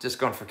farm, just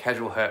gone for a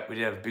casual hurt. We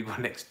did have a big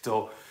one next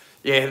door.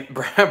 Yeah,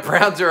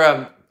 Browns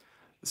are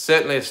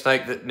certainly a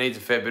snake that needs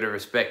a fair bit of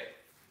respect.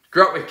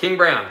 Grew up with king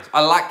browns.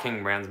 I like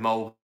king browns,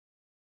 mold.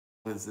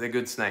 They're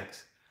good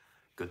snakes.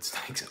 Good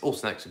snakes. All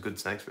snakes are good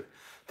snakes. But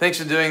thanks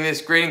for doing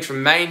this. Greetings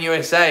from Maine,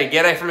 USA.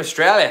 G'day from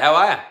Australia. How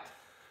are you?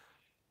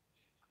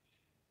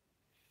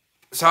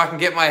 So I can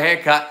get my hair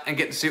cut and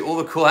get to see all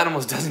the cool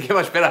animals. Doesn't get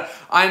much better.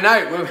 I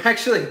know. We've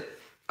actually...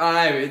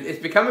 I know. It's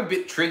become a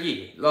bit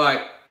tricky.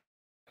 Like,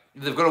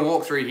 they've got to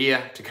walk through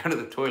here to go to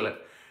the toilet.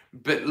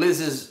 But Liz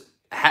has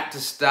had to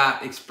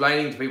start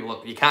explaining to people,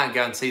 look, you can't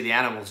go and see the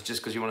animals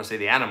just because you want to see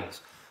the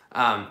animals.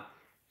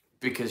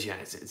 Because, you know,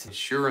 it's an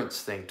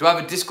insurance thing. Do I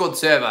have a Discord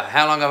server?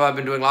 How long have I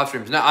been doing live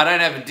streams? No, I don't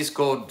have a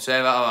Discord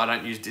server. Oh, I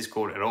don't use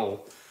Discord at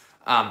all.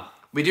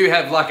 We do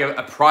have like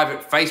a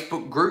private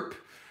Facebook group.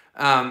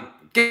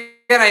 G'day,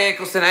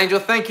 Eccleston Angel.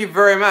 Thank you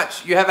very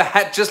much. You have a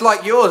hat just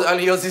like yours,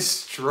 only yours is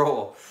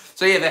straw.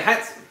 So yeah, the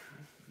hat's...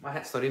 My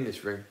hat's not in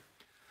this room.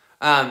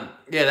 Yeah,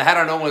 the hat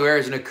I normally wear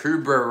is an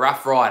Akubra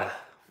Rough Rider.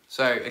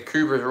 So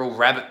Akubras are all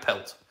rabbit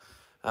pelt.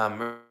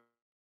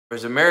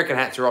 Whereas American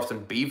hats are often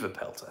beaver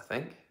pelt, I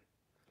think.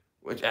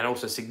 And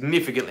also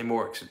significantly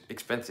more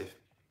expensive.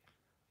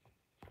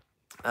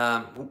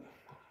 I've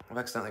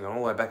accidentally gone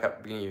all the way back up at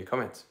the beginning of your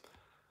comments.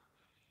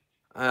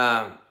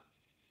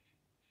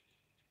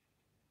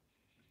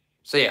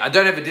 So yeah, I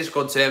don't have a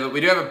Discord server.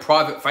 We do have a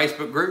private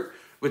Facebook group,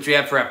 which we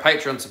have for our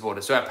Patreon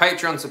supporters. So our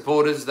Patreon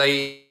supporters,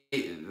 they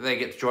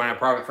get to join our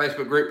private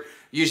Facebook group.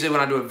 Usually when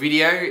I do a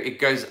video, it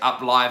goes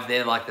up live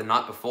there like the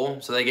night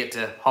before. So they get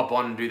to hop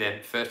on and do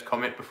their first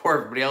comment before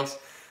everybody else.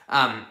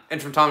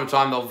 And from time to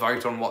time, they'll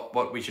vote on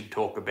what we should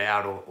talk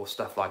about or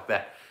stuff like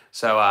that.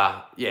 So,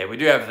 yeah, we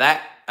do have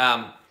that.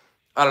 I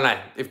don't know.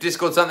 If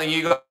Discord's something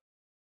you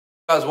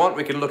guys want,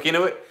 we can look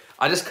into it.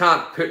 I just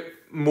can't put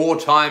more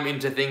time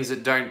into things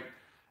that don't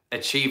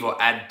achieve or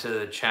add to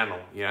the channel.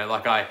 You know,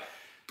 like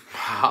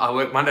I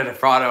work Monday to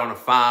Friday on a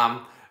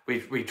farm.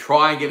 We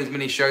try and get as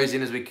many shows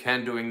in as we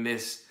can doing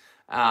this.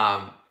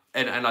 And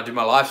I do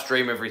my live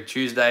stream every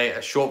Tuesday,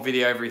 a short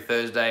video every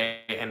Thursday,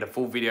 and a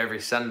full video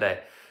every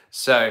Sunday.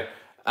 So,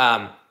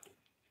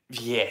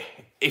 yeah,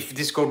 if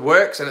Discord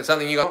works and it's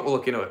something you got, we'll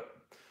look into it.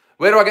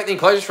 Where do I get the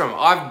enclosures from?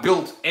 I've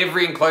built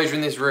every enclosure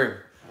in this room.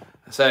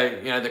 So,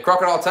 you know, the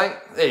crocodile tank,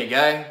 there you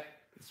go.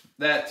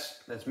 That's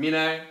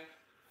Minnow.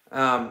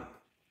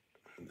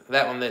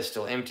 That one there's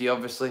still empty,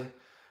 obviously.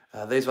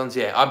 These ones,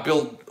 yeah, I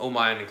build all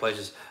my own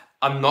enclosures.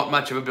 I'm not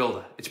much of a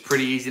builder. It's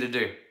pretty easy to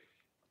do.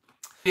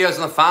 Videos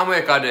on the farm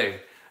work I do.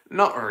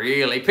 Not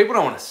really. People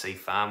don't want to see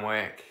farm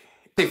work.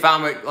 See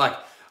farm work, like...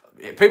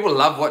 People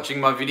love watching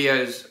my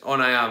videos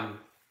on a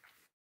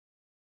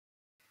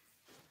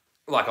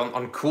like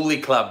on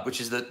Coolie Club, which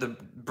is the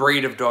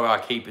breed of dog I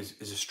keep is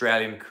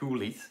Australian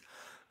Coolies.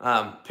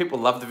 People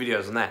love the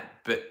videos on that,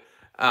 but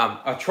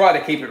I try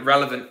to keep it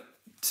relevant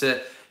to,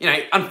 you know,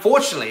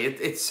 unfortunately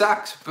it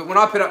sucks, but when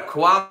I put up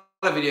koala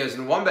videos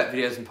and wombat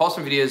videos and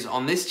possum videos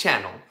on this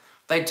channel,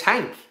 they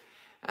tank.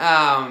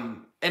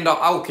 And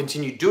I will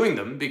continue doing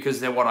them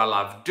because they're what I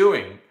love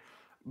doing.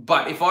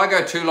 But if I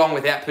go too long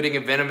without putting a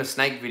venomous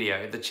snake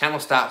video, the channel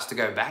starts to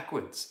go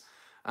backwards.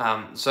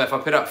 So if I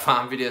put up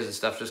farm videos and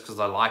stuff just because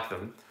I like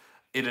them,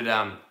 it'd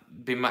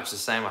be much the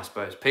same, I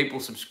suppose. People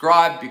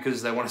subscribe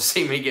because they want to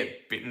see me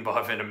get bitten by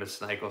a venomous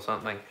snake or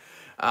something.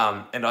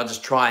 And I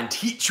just try and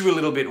teach you a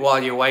little bit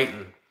while you're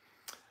waiting.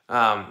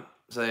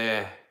 So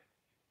yeah.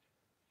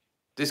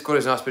 Discord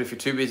is nice, but if you're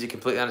too busy,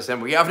 completely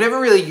understandable. Yeah, I've never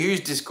really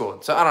used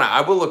Discord, so I don't know. I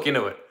will look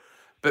into it.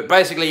 But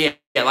basically,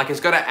 yeah, like it's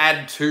got to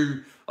add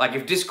to... Like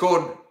if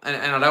Discord, and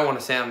I don't want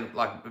to sound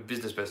like a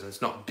business person,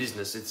 it's not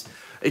business,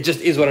 it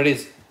just is what it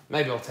is.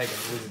 Maybe I'll take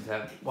a wizard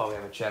tab while we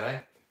have a chat, eh?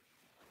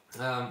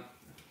 Where are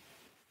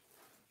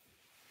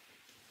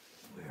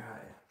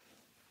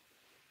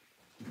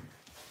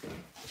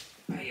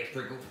you? Hey,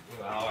 Prickle.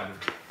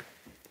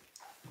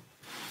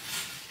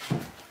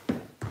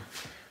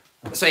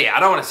 So yeah, I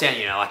don't want to sound,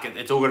 you know, like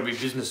it's all got to be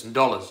business and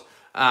dollars.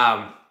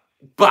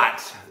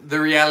 But the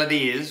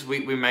reality is we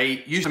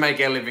used to make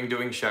our living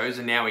doing shows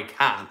and now we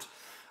can't.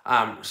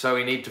 So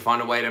we need to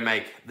find a way to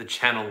make the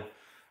channel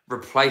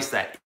replace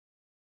that.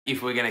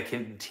 if we're going to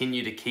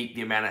continue to keep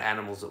the amount of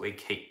animals that we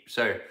keep.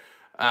 So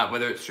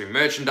whether it's through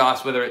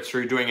merchandise, whether it's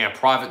through doing our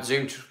private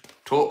Zoom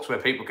talks where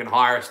people can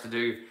hire us to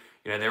do,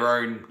 their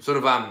own sort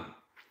of,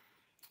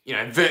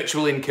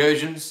 virtual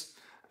incursions.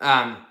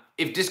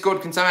 If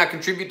Discord can somehow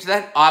contribute to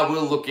that, I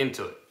will look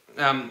into it.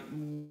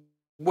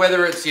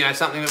 Whether it's,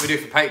 something that we do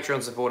for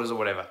Patreon supporters or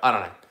whatever, I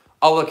don't know.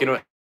 I'll look into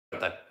it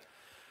though.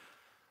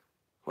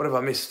 What have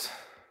I missed?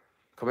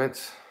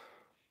 Comments?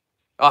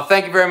 Oh,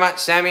 thank you very much,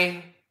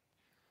 Sammy.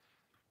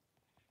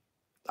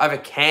 I have a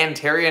can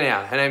terrier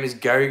now. Her name is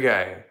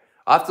Go-Go.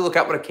 I have to look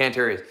up what a can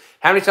terrier is.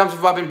 How many times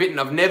have I been bitten?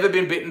 I've never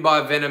been bitten by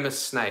a venomous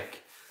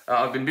snake.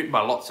 I've been bitten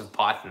by lots of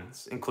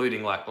pythons,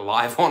 including like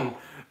live on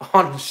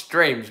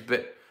streams,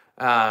 but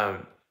I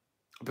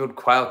build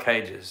quail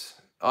cages.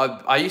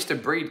 I used to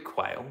breed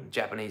quail,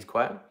 Japanese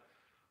quail.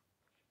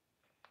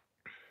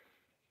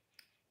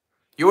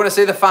 You want to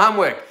see the farm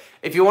work?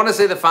 If you want to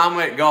see the farm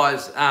work,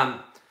 guys,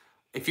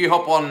 if you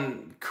hop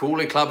on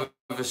Coolie Club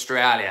of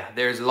Australia,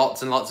 there's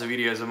lots and lots of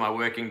videos of my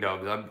working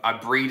dogs. I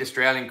breed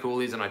Australian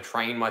coolies and I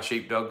train my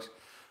sheepdogs.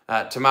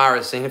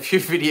 Tamara's seen a few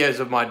videos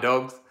of my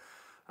dogs.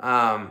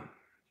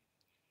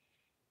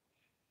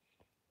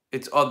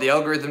 It's odd, the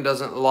algorithm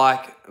doesn't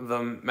like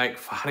them make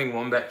farting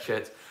wombat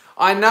shirts.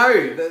 I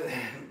know,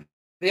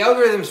 the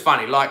algorithm's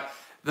funny. Like,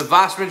 the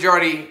vast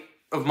majority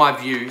of my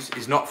views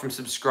is not from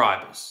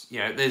subscribers.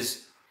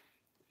 There's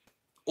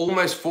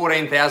almost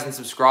 14,000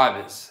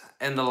 subscribers.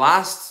 And the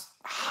last,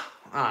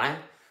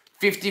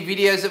 50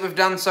 videos that we've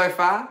done so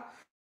far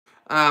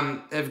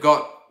have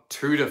got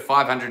 200 to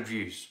 500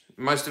 views.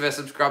 Most of our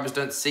subscribers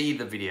don't see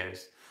the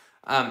videos.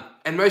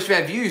 And most of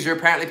our views are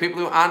apparently people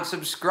who aren't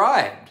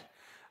subscribed.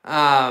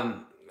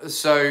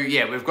 So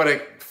yeah, we've got to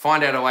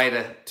find out a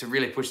way to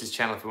really push this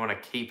channel if we want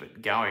to keep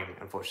it going,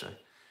 unfortunately.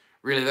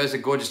 Really, those are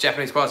gorgeous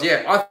Japanese koalas.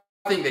 Yeah,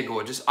 I think they're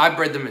gorgeous. I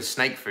bred them as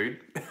snake food,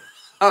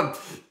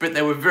 but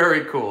they were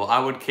very cool. I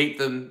would keep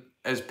them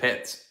as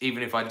pets,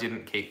 even if I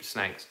didn't keep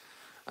snakes.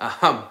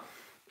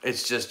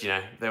 It's just,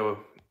 they were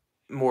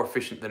more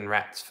efficient than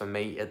rats for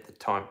me at the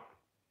time.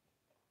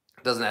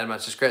 It doesn't add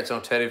much. Just creates an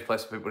alternative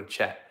place for people to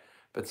chat.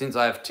 But since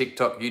I have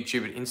TikTok,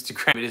 YouTube, and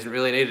Instagram, it isn't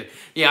really needed.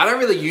 Yeah, I don't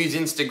really use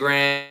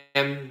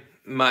Instagram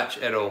much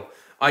at all.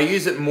 I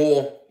use it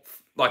more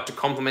like to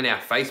complement our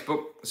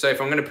Facebook. So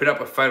if I'm going to put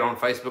up a photo on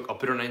Facebook, I'll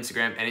put it on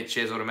Instagram and it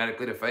shares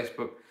automatically to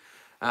Facebook.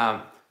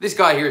 This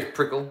guy here is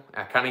Prickle,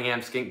 our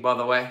Cunningham skink, by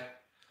the way.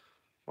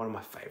 One of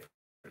my favorite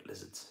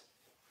lizards.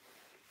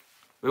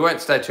 We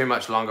won't stay too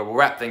much longer. We'll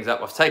wrap things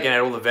up. I've taken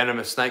out all the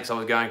venomous snakes I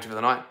was going to for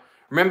the night.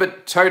 Remember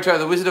Toto,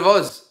 the Wizard of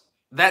Oz?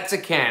 That's a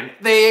can.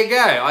 There you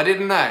go. I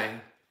didn't know.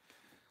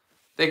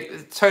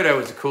 Toto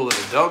was a cool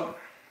little dog.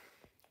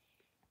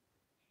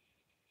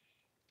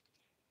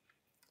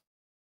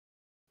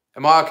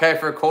 Am I okay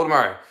for a call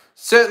tomorrow?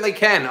 Certainly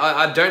can.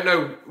 I don't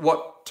know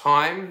what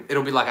time.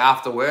 It'll be like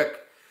after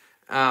work.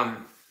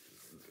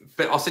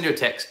 But I'll send you a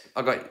text.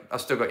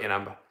 I've still got your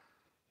number.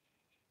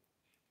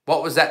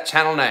 What was that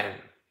channel name?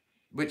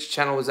 Which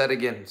channel was that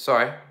again?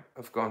 Sorry,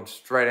 I've gone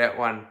straight out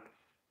one.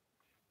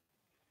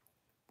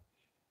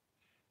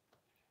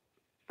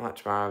 Not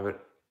tomorrow,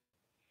 but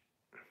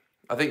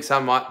I think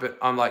some might, but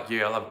I'm like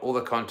you. I love all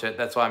the content.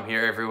 That's why I'm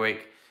here every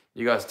week.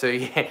 You guys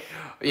too.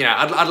 Yeah,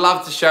 I'd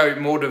love to show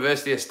more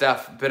diversity of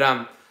stuff, but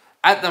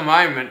at the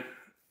moment,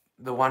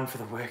 the one for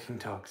the working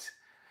dogs.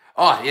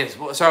 Oh yes.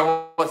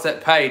 Sorry, what's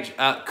that page?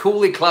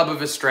 Coolie Club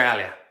of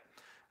Australia.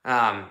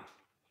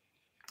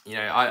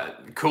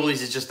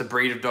 Coolies is just the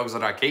breed of dogs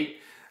that I keep.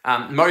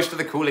 Most of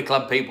the Coolie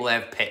Club people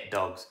have pet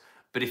dogs,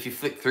 but if you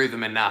flick through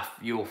them enough,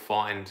 you'll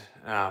find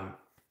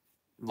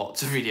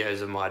lots of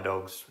videos of my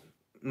dogs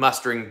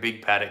mustering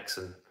big paddocks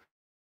and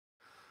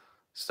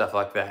stuff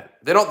like that.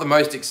 They're not the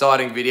most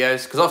exciting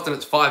videos because often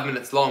it's 5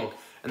 minutes long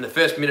and the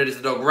first minute is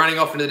the dog running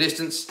off into the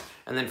distance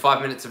and then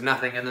 5 minutes of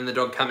nothing and then the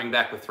dog coming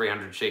back with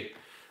 300 sheep.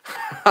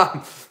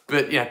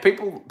 But yeah,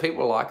 people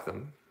like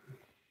them.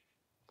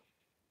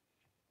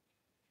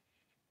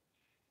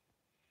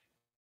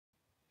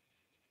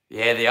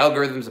 Yeah, the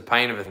algorithm's a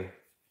pain of a thing.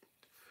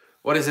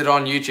 What is it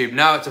on YouTube?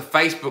 No, it's a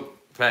Facebook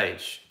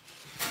page.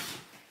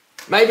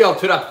 Maybe I'll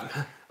put up,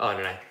 I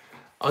don't know.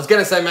 I was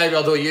going to say maybe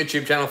I'll do a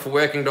YouTube channel for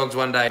working dogs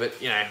one day, but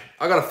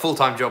I got a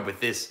full-time job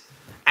with this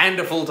and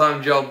a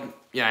full-time job,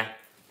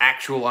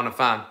 actual on a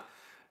farm.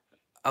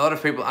 A lot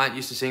of people aren't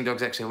used to seeing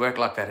dogs actually work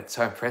like that. It's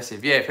so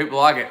impressive. Yeah, people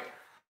like it.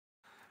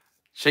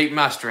 Sheep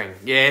mustering.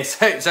 Yeah,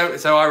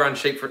 so I run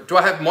sheep for, do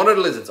I have monitor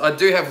lizards? I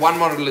do have one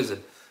monitor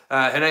lizard.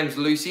 Her name's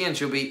Lucy and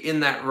she'll be in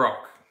that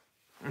rock.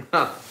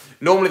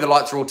 Normally the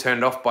lights are all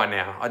turned off by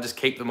now. I just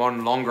keep them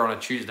on longer on a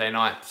Tuesday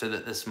night so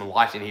that there's some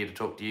light in here to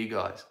talk to you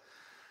guys.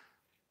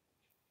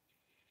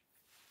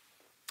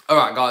 All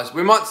right, guys,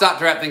 we might start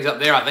to wrap things up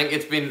there. I think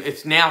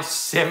it's now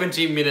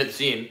 70 minutes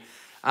in.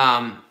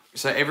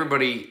 So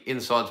everybody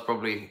inside's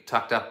probably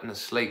tucked up and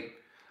asleep.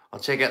 I'll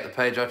check out the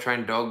page. I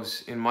train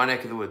dogs in my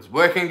neck of the woods.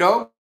 Working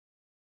dogs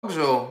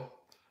or...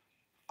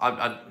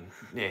 I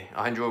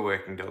enjoy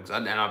working dogs.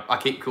 And I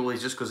keep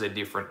coolies just because they're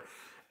different.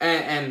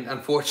 And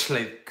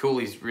unfortunately,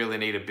 coolies really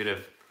need a bit of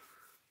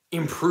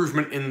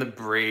improvement in the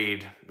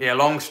breed. Yeah,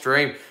 long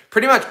stream.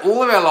 Pretty much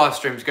all of our live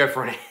streams go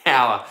for an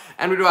hour.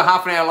 And we do a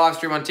half an hour live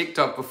stream on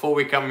TikTok before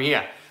we come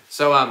here.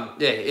 So,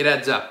 yeah, it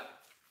adds up.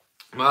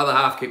 My other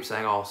half keeps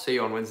saying, oh, I'll see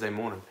you on Wednesday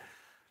morning.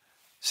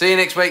 See you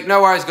next week.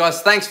 No worries,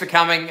 guys. Thanks for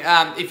coming.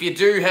 If you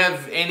do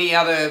have any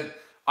other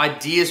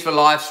ideas for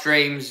live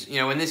streams, you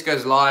know, when this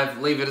goes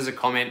live, leave it as a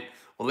comment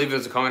or leave it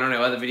as a comment on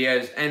our other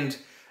videos. And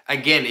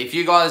again, if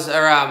you guys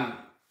are,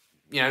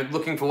 you know,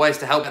 looking for ways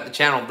to help out the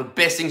channel, the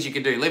best things you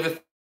can do, leave a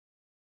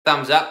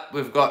thumbs up.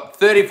 We've got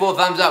 34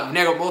 thumbs up. We've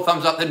now got more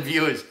thumbs up than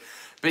viewers.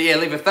 But yeah,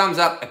 leave a thumbs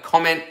up, a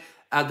comment.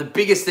 The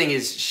biggest thing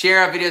is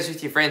share our videos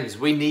with your friends.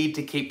 We need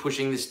to keep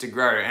pushing this to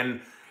grow.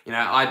 And, you know,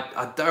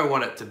 I don't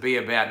want it to be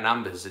about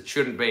numbers. It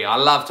shouldn't be. I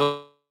love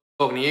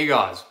talking to you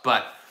guys.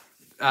 But,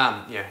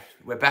 yeah,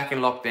 we're back in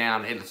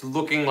lockdown. It's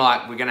looking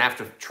like we're going to have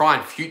to try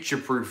and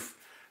future-proof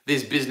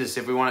this business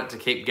if we want it to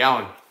keep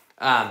going.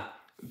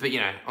 But, you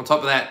know, on top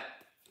of that,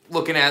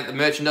 looking at the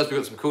merchandise, we've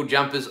got some cool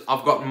jumpers.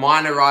 I've got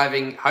mine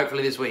arriving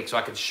hopefully this week so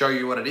I can show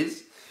you what it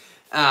is.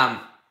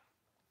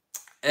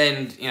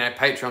 And, you know,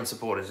 Patreon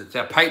supporters. It's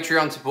our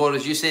Patreon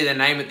supporters. You see their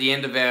name at the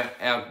end of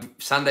our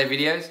Sunday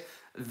videos.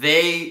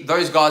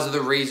 Those guys are the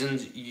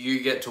reasons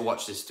you get to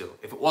watch this still.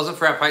 If it wasn't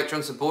for our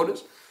Patreon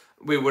supporters,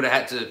 we would have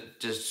had to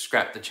just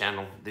scrap the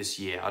channel this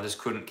year. I just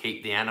couldn't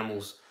keep the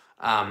animals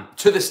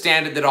to the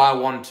standard that I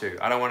want to.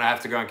 I don't want to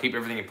have to go and keep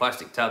everything in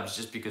plastic tubs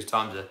just because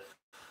times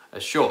are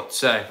short.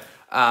 So,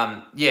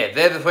 yeah,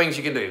 they're the things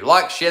you can do.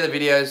 Like, share the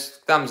videos,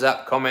 thumbs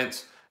up,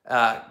 comments,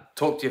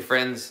 talk to your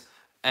friends,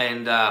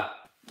 and,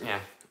 yeah,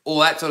 all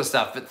that sort of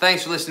stuff. But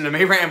thanks for listening to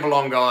me ramble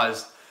on,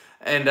 guys.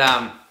 And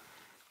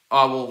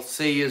I will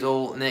see you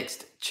all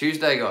next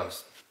Tuesday,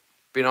 guys.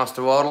 Be nice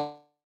to Waddle.